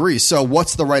varying degrees. So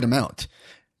what's the right amount?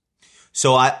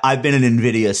 So I've been in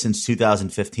NVIDIA since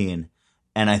 2015,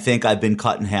 and I think I've been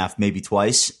cut in half maybe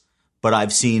twice, but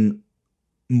I've seen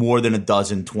more than a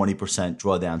dozen 20%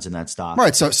 drawdowns in that stock.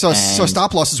 Right. So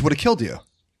stop losses would have killed you.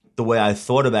 The way I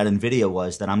thought about NVIDIA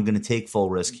was that I'm going to take full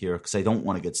risk here because I don't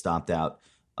want to get stopped out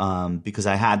because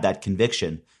I had that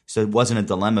conviction. So it wasn't a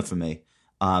dilemma for me.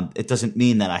 It doesn't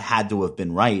mean that I had to have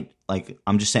been right. Like,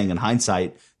 I'm just saying in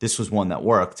hindsight, this was one that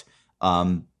worked.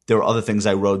 There were other things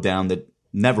I wrote down that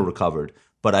never recovered.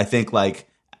 But I think, like,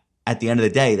 at the end of the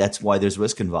day, that's why there's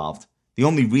risk involved. The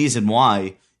only reason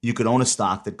why you could own a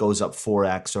stock that goes up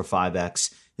 4x or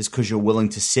 5x is because you're willing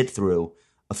to sit through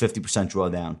a 50%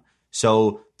 drawdown.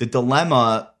 So the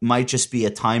dilemma might just be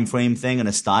a time frame thing and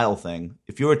a style thing.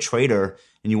 If you're a trader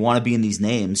and you want to be in these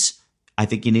names, I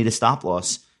think you need a stop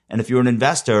loss. And if you're an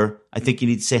investor, I think you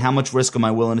need to say, how much risk am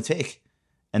I willing to take?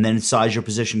 And then size your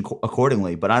position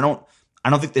accordingly. But I don't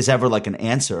think there's ever like an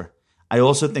answer. I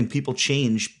also think people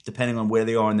change depending on where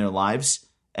they are in their lives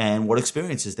and what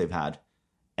experiences they've had.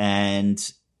 And,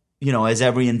 you know, as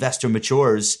every investor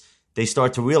matures, they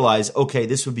start to realize, okay,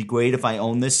 this would be great if I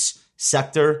own this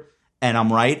sector and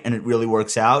I'm right and it really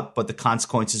works out, but the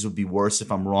consequences would be worse if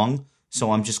I'm wrong.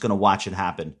 So I'm just going to watch it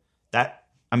happen.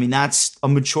 That's a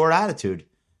mature attitude.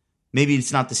 Maybe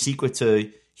it's not the secret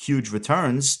to huge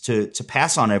returns to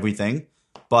pass on everything,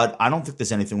 but I don't think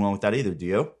there's anything wrong with that either. Do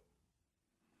you?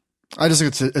 I just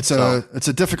think it's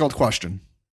a difficult question.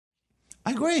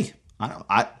 I agree.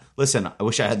 Listen, I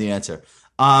wish I had the answer.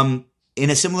 In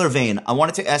a similar vein, I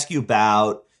wanted to ask you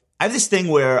about, I have this thing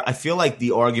where I feel like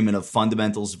the argument of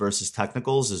fundamentals versus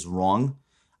technicals is wrong.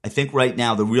 I think right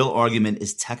now the real argument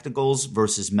is technicals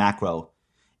versus macro.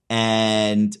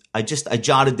 And I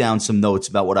jotted down some notes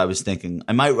about what I was thinking.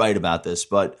 I might write about this,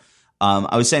 but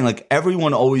I was saying, like,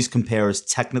 everyone always compares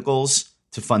technicals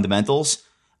to fundamentals.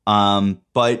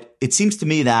 But it seems to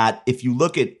me that if you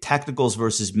look at technicals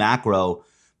versus macro,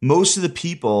 most of the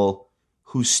people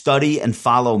who study and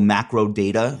follow macro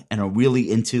data and are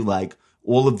really into like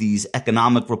all of these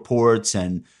economic reports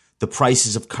and the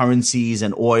prices of currencies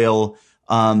and oil,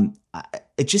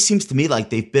 it just seems to me like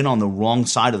they've been on the wrong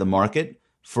side of the market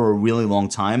for a really long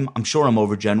time. I'm sure I'm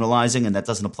overgeneralizing and that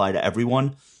doesn't apply to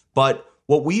everyone. But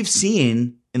what we've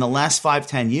seen in the last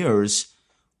 5-10 years,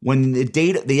 when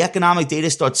the economic data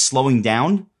starts slowing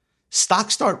down,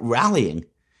 stocks start rallying.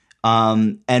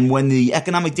 And when the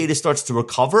economic data starts to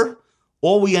recover,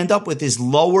 all we end up with is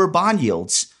lower bond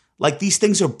yields. Like, these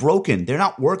things are broken. They're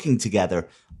not working together.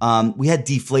 We had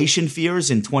deflation fears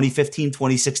in 2015,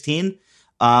 2016.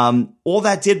 All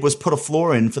that did was put a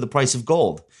floor in for the price of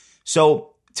gold. So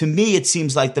to me, it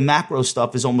seems like the macro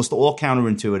stuff is almost all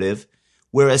counterintuitive,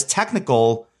 whereas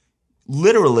technical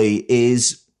literally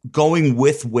is going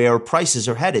with where prices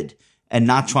are headed and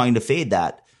not trying to fade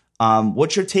that.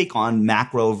 What's your take on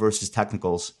macro versus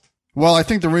technicals? Well, I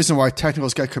think the reason why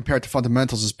technicals get compared to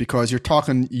fundamentals is because you're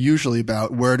talking usually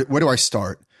about where do I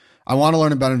start? I want to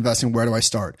learn about investing. Where do I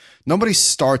start? Nobody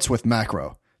starts with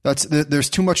macro. There's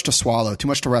too much to swallow, too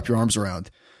much to wrap your arms around.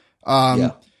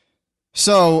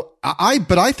 So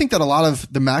I think that a lot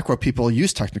of the macro people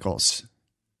use technicals.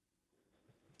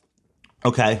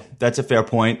 Okay, that's a fair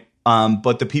point.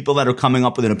 But the people that are coming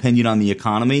up with an opinion on the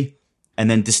economy and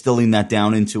then distilling that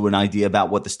down into an idea about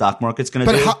what the stock market's going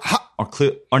to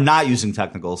do are not using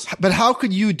technicals. But how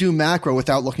could you do macro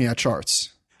without looking at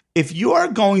charts? If you are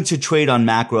going to trade on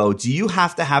macro, do you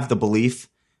have to have the belief,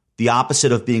 the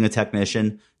opposite of being a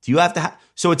technician? Do you have to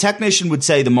so a technician would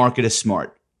say the market is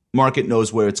smart. Market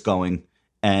knows where it's going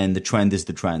and the trend is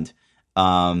the trend.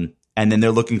 And then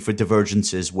they're looking for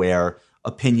divergences where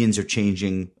opinions are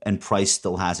changing and price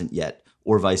still hasn't yet,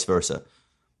 or vice versa.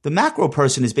 The macro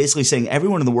person is basically saying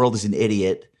everyone in the world is an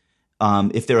idiot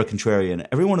if they're a contrarian.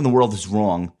 Everyone in the world is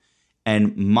wrong,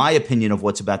 and my opinion of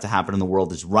what's about to happen in the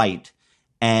world is right.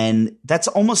 And that's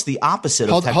almost the opposite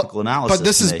of technical analysis.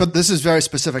 But this is very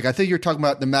specific. I think you're talking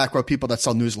about the macro people that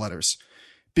sell newsletters,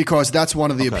 because that's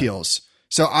one of the appeals.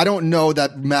 So I don't know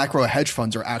that macro hedge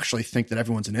funds are actually think that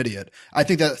everyone's an idiot. I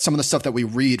think that some of the stuff that we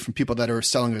read from people that are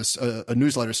selling us a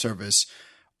newsletter service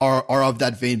are of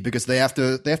that vein, because they have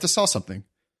to sell something.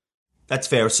 That's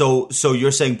fair. So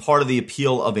you're saying part of the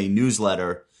appeal of a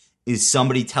newsletter is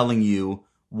somebody telling you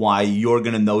why you're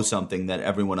going to know something that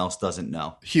everyone else doesn't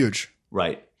know. Huge.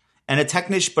 Right. And a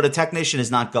technician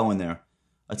is not going there.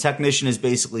 A technician is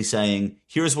basically saying,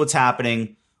 here's what's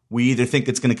happening. We either think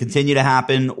it's going to continue to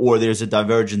happen or there's a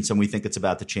divergence and we think it's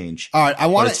about to change. All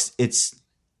right. It's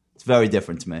very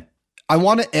different to me. I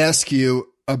want to ask you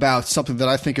about something that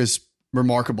I think is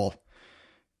remarkable.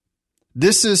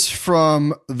 This is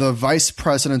from the vice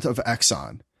president of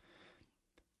Exxon.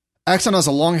 Exxon has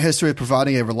a long history of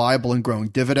providing a reliable and growing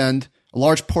dividend. A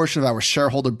large portion of our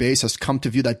shareholder base has come to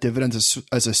view that dividend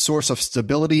as a source of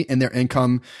stability in their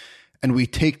income, and we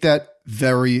take that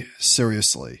very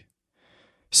seriously.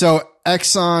 So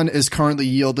Exxon is currently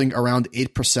yielding around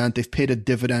 8%. They've paid a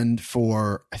dividend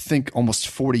for, I think, almost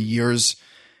 40 years.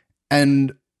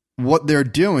 And what they're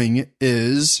doing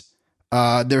is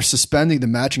they're suspending the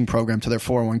matching program to their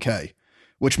 401k,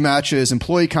 which matches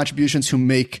employee contributions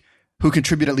who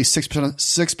contribute at least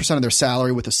 6% of their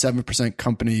salary with a 7%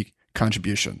 company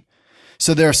contribution.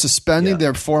 So they're suspending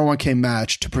their 401k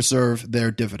match to preserve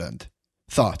their dividend.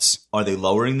 Thoughts? Are they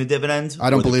lowering the dividend? I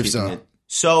don't believe so.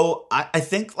 So I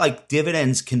think like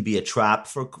dividends can be a trap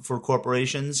for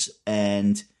corporations,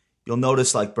 and you'll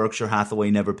notice like Berkshire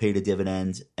Hathaway never paid a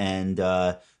dividend, and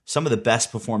some of the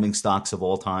best performing stocks of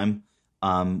all time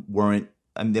weren't.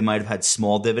 I mean, they might have had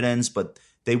small dividends, but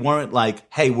they weren't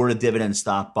like, hey, we're a dividend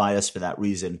stock, buy us for that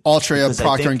reason. Altria,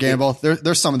 Procter & Gamble,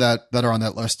 there's some of that are on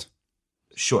that list.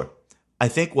 Sure. I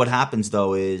think what happens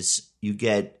though is you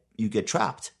get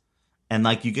trapped, and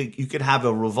like you could have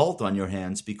a revolt on your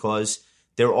hands, because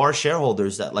there are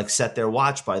shareholders that like set their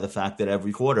watch by the fact that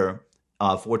every quarter,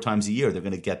 4 times a year, they're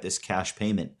going to get this cash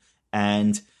payment.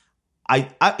 And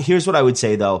I here's what I would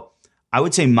say though. I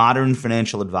would say modern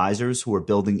financial advisors who are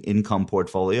building income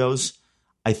portfolios,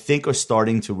 I think, are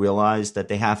starting to realize that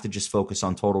they have to just focus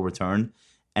on total return.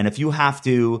 And if you have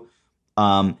to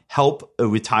help a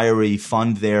retiree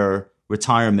fund their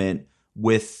retirement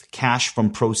with cash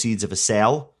from proceeds of a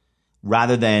sale,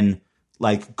 rather than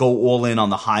like go all in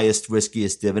on the highest,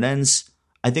 riskiest dividends,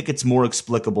 I think it's more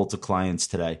explicable to clients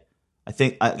today. I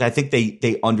think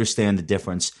they understand the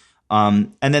difference.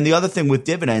 And then the other thing with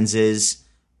dividends is,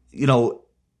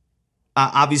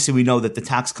 obviously we know that the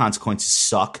tax consequences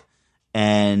suck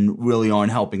and really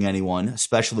aren't helping anyone,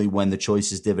 especially when the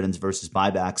choice is dividends versus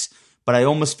buybacks. But I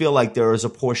almost feel like there is a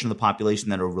portion of the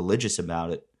population that are religious about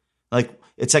it. Like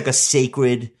it's like a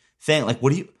sacred thing. Like,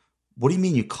 what do you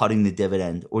mean you're cutting the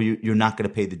dividend, or you're not going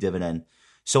to pay the dividend?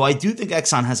 So I do think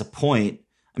Exxon has a point.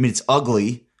 I mean, it's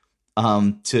ugly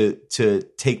to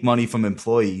take money from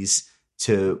employees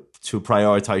to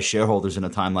prioritize shareholders in a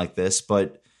time like this,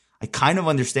 but I kind of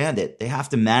understand it. They have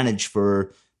to manage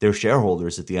for their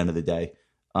shareholders at the end of the day.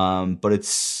 But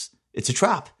it's a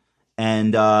trap.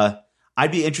 And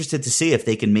I'd be interested to see if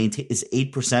they can maintain. Is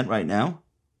 8% right now?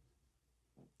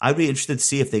 I'd be interested to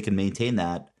see if they can maintain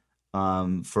that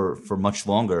for much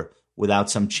longer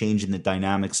without some change in the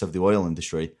dynamics of the oil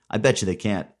industry. I bet you they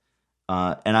can't.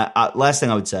 And last thing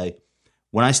I would say,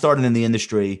 when I started in the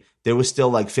industry, there was still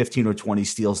like 15 or 20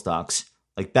 steel stocks.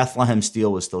 Like Bethlehem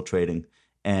Steel was still trading,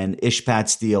 and Ishpat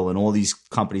Steel, and all these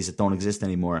companies that don't exist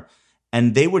anymore.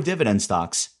 And they were dividend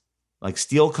stocks. Like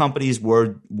steel companies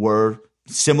were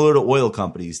similar to oil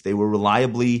companies. They were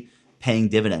reliably paying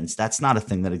dividends. That's not a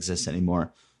thing that exists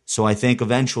anymore. So I think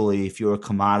eventually, if you're a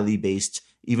commodity based,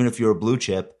 even if you're a blue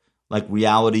chip, like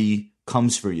reality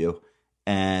comes for you.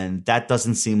 And that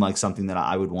doesn't seem like something that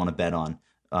I would want to bet on,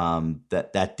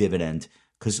 that dividend,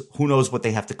 because who knows what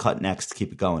they have to cut next to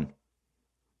keep it going.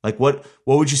 Like what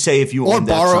would you say if you or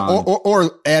borrow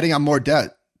or adding on more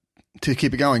debt to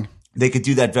keep it going? They could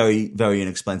do that very, very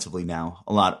inexpensively now.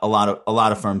 A lot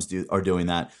of firms are doing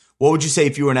that. What would you say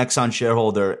if you were an Exxon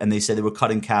shareholder and they said they were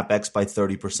cutting CapEx by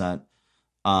 30%,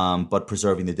 but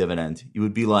preserving the dividend? You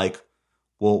would be like,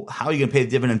 well, how are you going to pay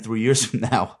the dividend 3 years from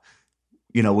now?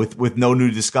 With no new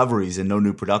discoveries and no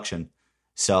new production.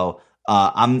 So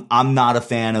I'm not a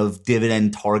fan of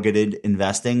dividend targeted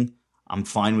investing. I'm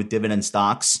fine with dividend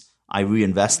stocks. I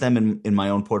reinvest them in my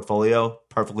own portfolio,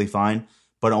 perfectly fine.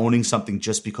 But owning something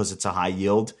just because it's a high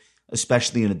yield,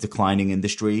 especially in a declining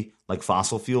industry like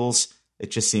fossil fuels,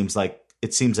 it seems like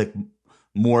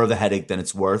more of a headache than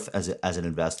it's worth as an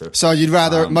investor. So you'd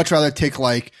much rather take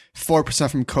like 4%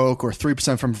 from Coke or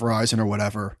 3% from Verizon or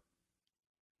whatever.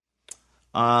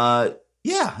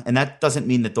 Yeah, and that doesn't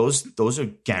mean that those are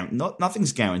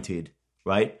nothing's guaranteed,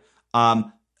 right?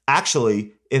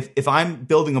 Actually, if I'm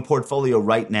building a portfolio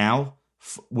right now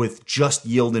with just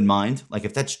yield in mind, like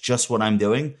if that's just what I'm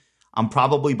doing, I'm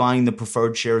probably buying the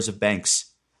preferred shares of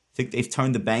banks. I think they've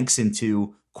turned the banks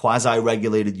into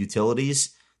quasi-regulated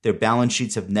utilities. Their balance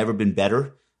sheets have never been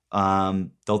better.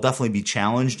 They'll definitely be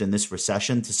challenged in this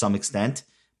recession to some extent,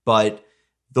 but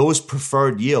those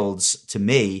preferred yields to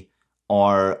me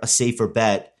are a safer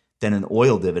bet than an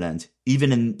oil dividend,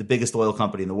 even in the biggest oil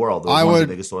company in the world. One of the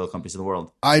biggest oil companies in the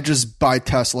world. I just buy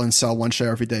Tesla and sell one share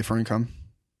every day for income,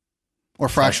 or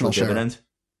fractional share. Dividend.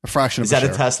 A fraction of is a that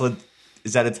share. a Tesla?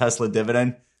 Is that a Tesla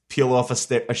dividend? Peel off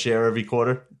a share every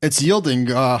quarter. It's yielding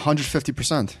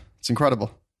 150%. It's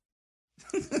incredible.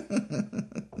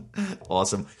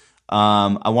 Awesome.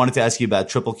 I wanted to ask you about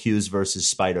triple Qs versus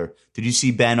Spider. Did you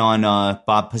see Ben on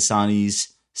Bob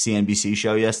Pisani's CNBC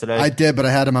show yesterday? I did, but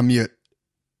I had him on mute.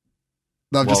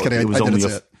 No, I'm just kidding. It was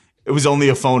only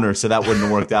a phoner, so that wouldn't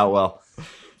have worked out well.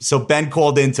 So Ben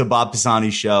called into Bob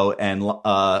Pisani's show, and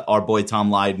our boy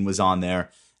Tom Lydon was on there,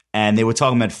 and they were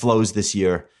talking about flows this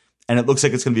year. And it looks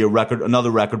like it's going to be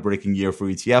another record-breaking year for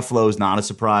ETF flows. Not a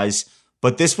surprise,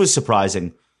 but this was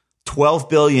surprising. $12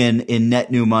 billion in net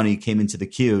new money came into the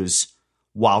Qs,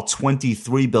 while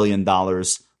 $23 billion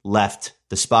left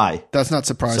the SPY. That's not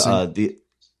surprising. So,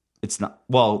 it's not.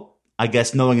 Well, I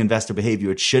guess knowing investor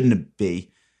behavior, it shouldn't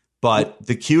be. But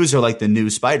the Qs are like the new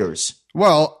spiders.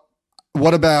 Well,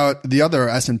 what about the other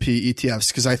S&P ETFs?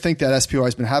 Because I think that SPY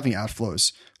has been having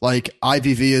outflows. Like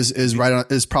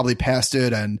IVV is probably past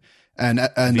it, and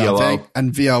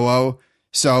VOO.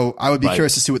 So I would be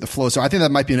curious to see what the flows are. I think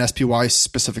that might be an SPY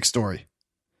specific story.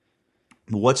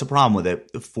 What's the problem with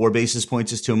it? 4 basis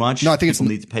points is too much? No, I think people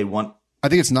need to pay one. I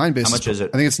think it's 9 basis. How much is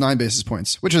it? I think it's 9 basis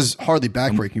points, which is hardly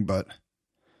backbreaking, but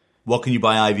what can you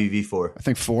buy IVV for? I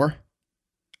think 4.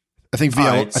 I think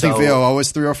VOO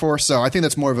is 3 or 4. So I think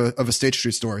that's more of a State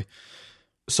Street story.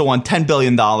 So on $10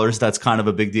 billion, that's kind of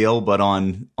a big deal, but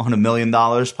on $1 million,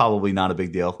 probably not a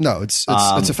big deal. No, it's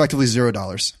effectively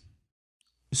 $0.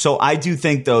 So I do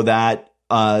think though that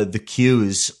the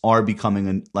Qs are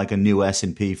becoming like a new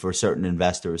S&P for certain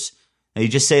investors. Now you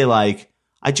just say like,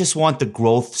 I just want the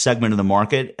growth segment of the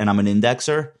market, and I'm an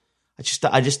indexer.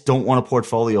 I just don't want a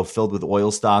portfolio filled with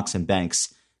oil stocks and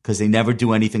banks because they never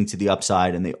do anything to the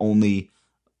upside, and they only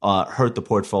hurt the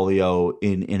portfolio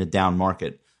in a down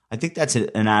market. I think that's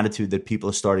an attitude that people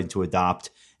are starting to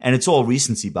adopt, and it's all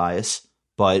recency bias,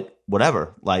 but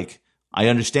whatever. Like, I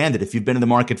understand it. If you've been in the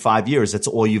market 5 years, that's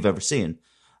all you've ever seen.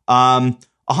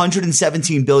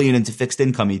 $117 billion into fixed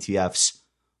income ETFs.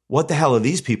 What the hell are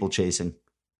these people chasing?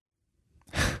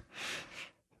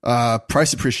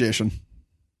 Price appreciation.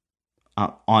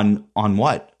 On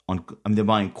what? They're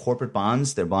buying corporate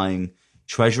bonds. They're buying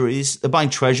treasuries. They're buying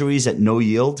treasuries at no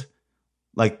yield.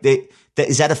 Like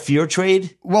is that a fear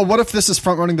trade? Well, what if this is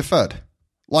front running the Fed?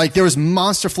 Like there was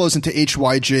monster flows into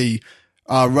HYG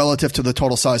relative to the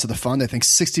total size of the fund. I think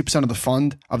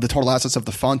 60% of the total assets of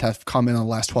the fund have come in the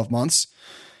last 12 months.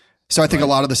 So I think a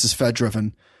lot of this is Fed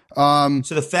driven. So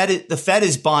the Fed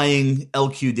is buying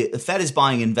LQD. The Fed is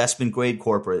buying investment grade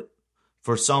corporate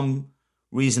for some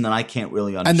reason that I can't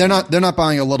really understand. And they're not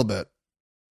buying a little bit.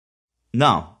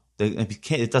 No,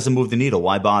 it doesn't move the needle.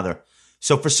 Why bother?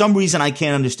 So for some reason I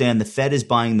can't understand, the Fed is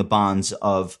buying the bonds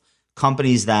of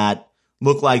companies that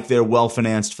look like they're well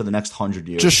financed for the next 100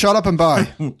 years. Just shut up and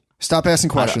buy. Stop asking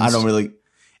questions. I don't really.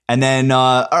 And then,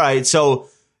 all right. So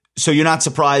you're not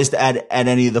surprised at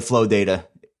any of the flow data?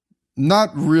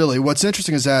 Not really. What's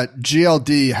interesting is that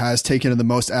GLD has taken in the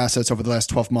most assets over the last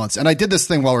 12 months. And I did this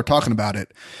thing while we're talking about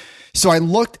it. So I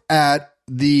looked at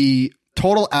the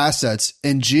total assets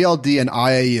in GLD and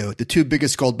IAU, the two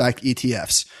biggest gold-backed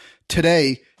ETFs,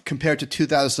 today compared to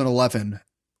 2011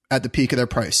 at the peak of their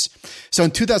price. So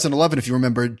in 2011, if you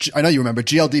remember, I know you remember,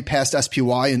 GLD passed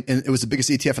SPY and it was the biggest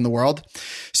ETF in the world.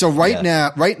 So right now,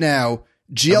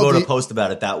 GLD. I wrote a post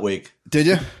about it that week. Did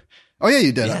you? Oh yeah,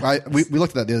 you did. Yeah. Right? We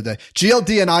looked at that the other day.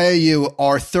 GLD and IAU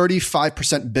are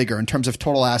 35% bigger in terms of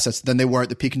total assets than they were at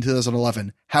the peak in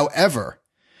 2011. However,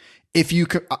 if you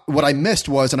could, what I missed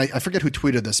was, and I forget who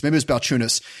tweeted this, maybe it was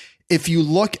Balchunas. If you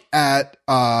look at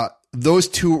those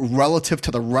two relative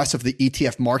to the rest of the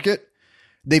ETF market,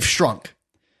 they've shrunk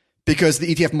because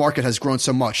the ETF market has grown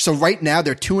so much. So right now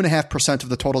they're 2.5% of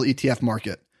the total ETF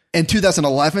market. In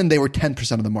 2011, they were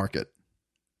 10% of the market.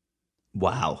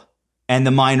 Wow. And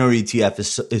the minor ETF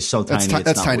is so tiny, it's not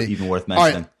tiny. Even worth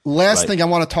mentioning. All right, last thing I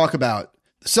want to talk about.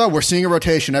 So we're seeing a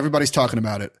rotation. Everybody's talking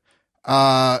about it.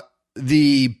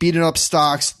 The beaten up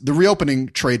stocks, the reopening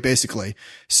trade, basically.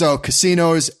 So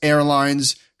casinos,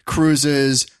 airlines,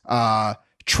 cruises,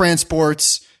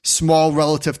 transports, small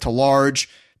relative to large.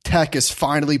 Tech is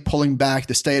finally pulling back.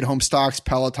 The stay-at-home stocks,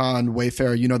 Peloton,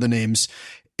 Wayfair, you know the names.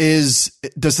 Does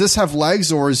this have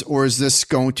legs, or is this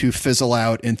going to fizzle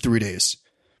out in 3 days?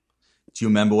 Do you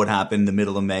remember what happened in the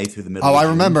middle of May through the middle of June? I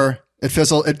remember. It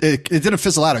fizzled. It didn't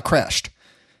fizzle out. It crashed.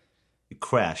 It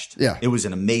crashed. Yeah. It was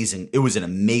an amazing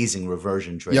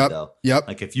reversion trade, though. Yep.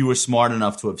 Like if you were smart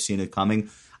enough to have seen it coming.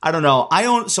 I don't know.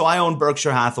 I own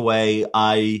Berkshire Hathaway.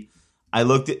 I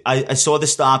saw the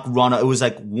stock run. It was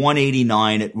like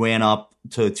 189. It ran up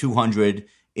to 200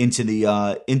 into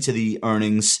the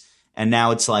earnings, and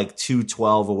now it's like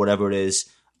 212 or whatever it is.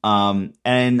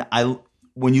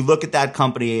 When you look at that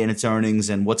company and its earnings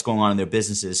and what's going on in their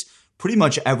businesses, pretty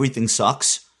much everything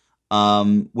sucks,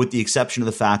 with the exception of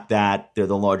the fact that they're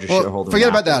the largest shareholder. Forget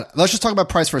about that. Let's just talk about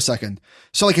price for a second.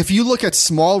 So like if you look at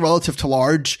small relative to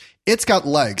large, it's got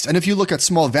legs. And if you look at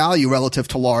small value relative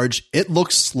to large, it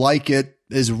looks like it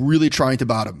is really trying to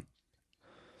bottom.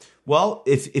 Well,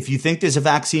 if you think there's a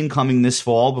vaccine coming this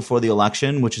fall before the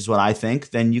election, which is what I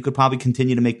think, then you could probably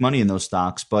continue to make money in those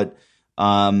stocks. But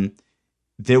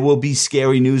there will be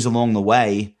scary news along the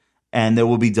way, and there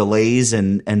will be delays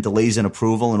and delays in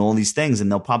approval and all these things,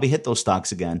 and they'll probably hit those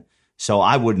stocks again. So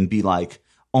I wouldn't be like,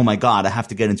 oh my God, I have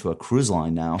to get into a cruise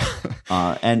line now.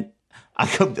 And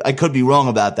I could be wrong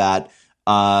about that.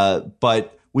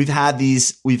 But we've had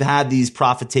these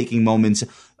profit taking moments.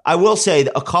 I will say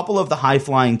that a couple of the high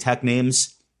flying tech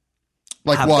names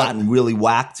have gotten really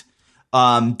whacked.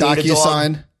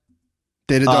 DocuSign,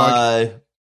 Datadog.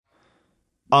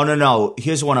 Oh, no.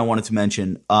 Here's one I wanted to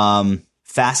mention.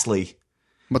 Fastly.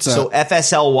 What's that? So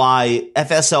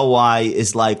FSLY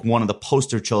is like one of the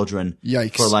poster children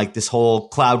for like this whole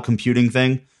cloud computing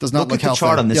thing. Does not look at the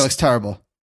chart on this. Yeah, it looks terrible.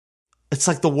 It's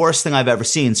like the worst thing I've ever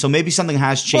seen. So maybe something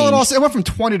has changed. Well, it went from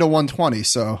 20 to 120,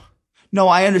 so. No,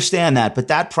 I understand that, but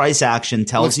that price action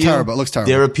tells you it looks terrible.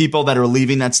 There are people that are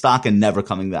leaving that stock and never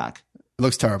coming back. It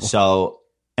looks terrible. So,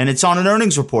 and it's on an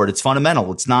earnings report. It's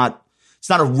fundamental. It's not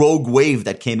a rogue wave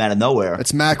that came out of nowhere.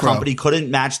 It's macro. The company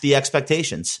couldn't match the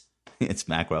expectations. It's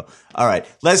macro. All right.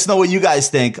 Let us know what you guys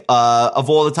think of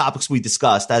all the topics we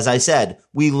discussed. As I said,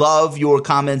 we love your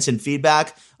comments and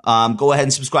feedback. Go ahead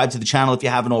and subscribe to the channel if you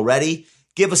haven't already.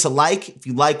 Give us a like if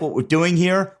you like what we're doing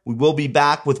here. We will be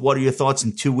back with What Are Your Thoughts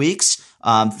in 2 weeks.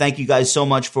 Thank you guys so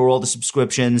much for all the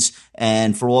subscriptions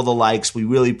and for all the likes. We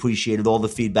really appreciated all the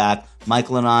feedback.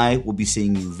 Michael and I will be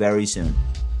seeing you very soon.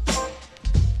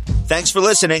 Thanks for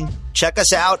listening. Check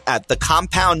us out at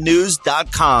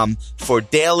thecompoundnews.com for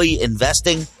daily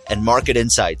investing and market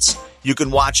insights. You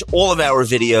can watch all of our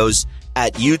videos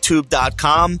at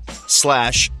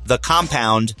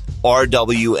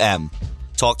youtube.com/thecompoundrwm.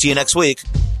 Talk to you next week.